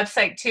on my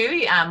website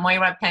too,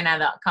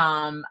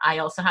 moirapena.com, I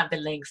also have the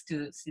links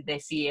to the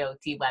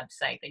CAOT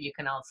website that you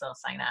can also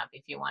sign up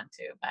if you want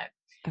to. But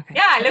okay.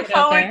 yeah, I look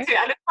forward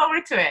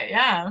to it.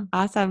 Yeah.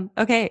 Awesome.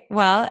 Okay.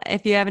 Well,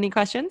 if you have any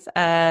questions,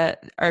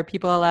 are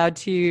people allowed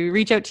to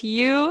reach out to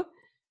you?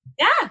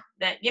 Yeah,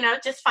 that,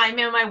 just find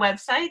me on my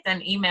website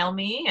and email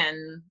me.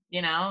 And,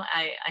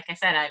 like I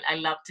said, I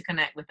love to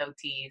connect with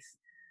OTs.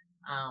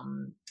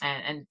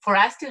 And for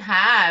us to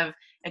have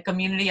a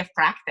community of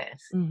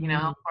practice, Mm-hmm.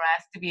 for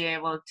us to be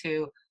able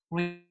to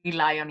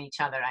rely on each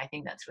other, I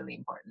think that's really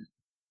important.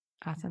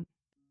 Awesome.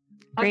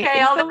 Great.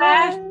 Okay, all the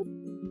best.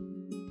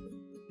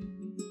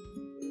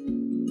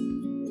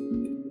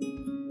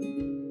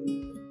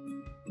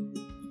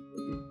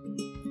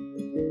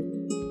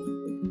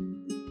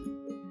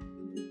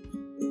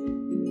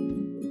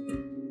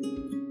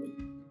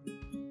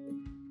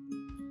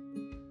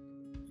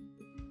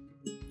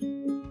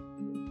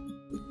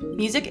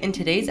 Music in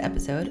today's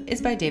episode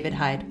is by David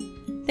Hyde.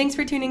 Thanks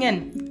for tuning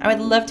in. I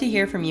would love to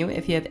hear from you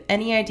if you have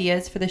any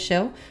ideas for the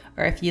show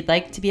or if you'd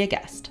like to be a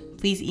guest.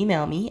 Please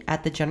email me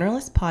at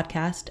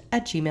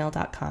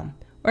thegeneralistpodcast@gmail.com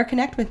or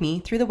connect with me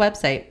through the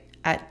website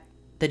at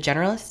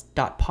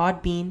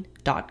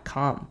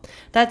thegeneralist.podbean.com.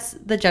 That's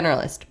The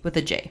Generalist with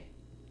a J.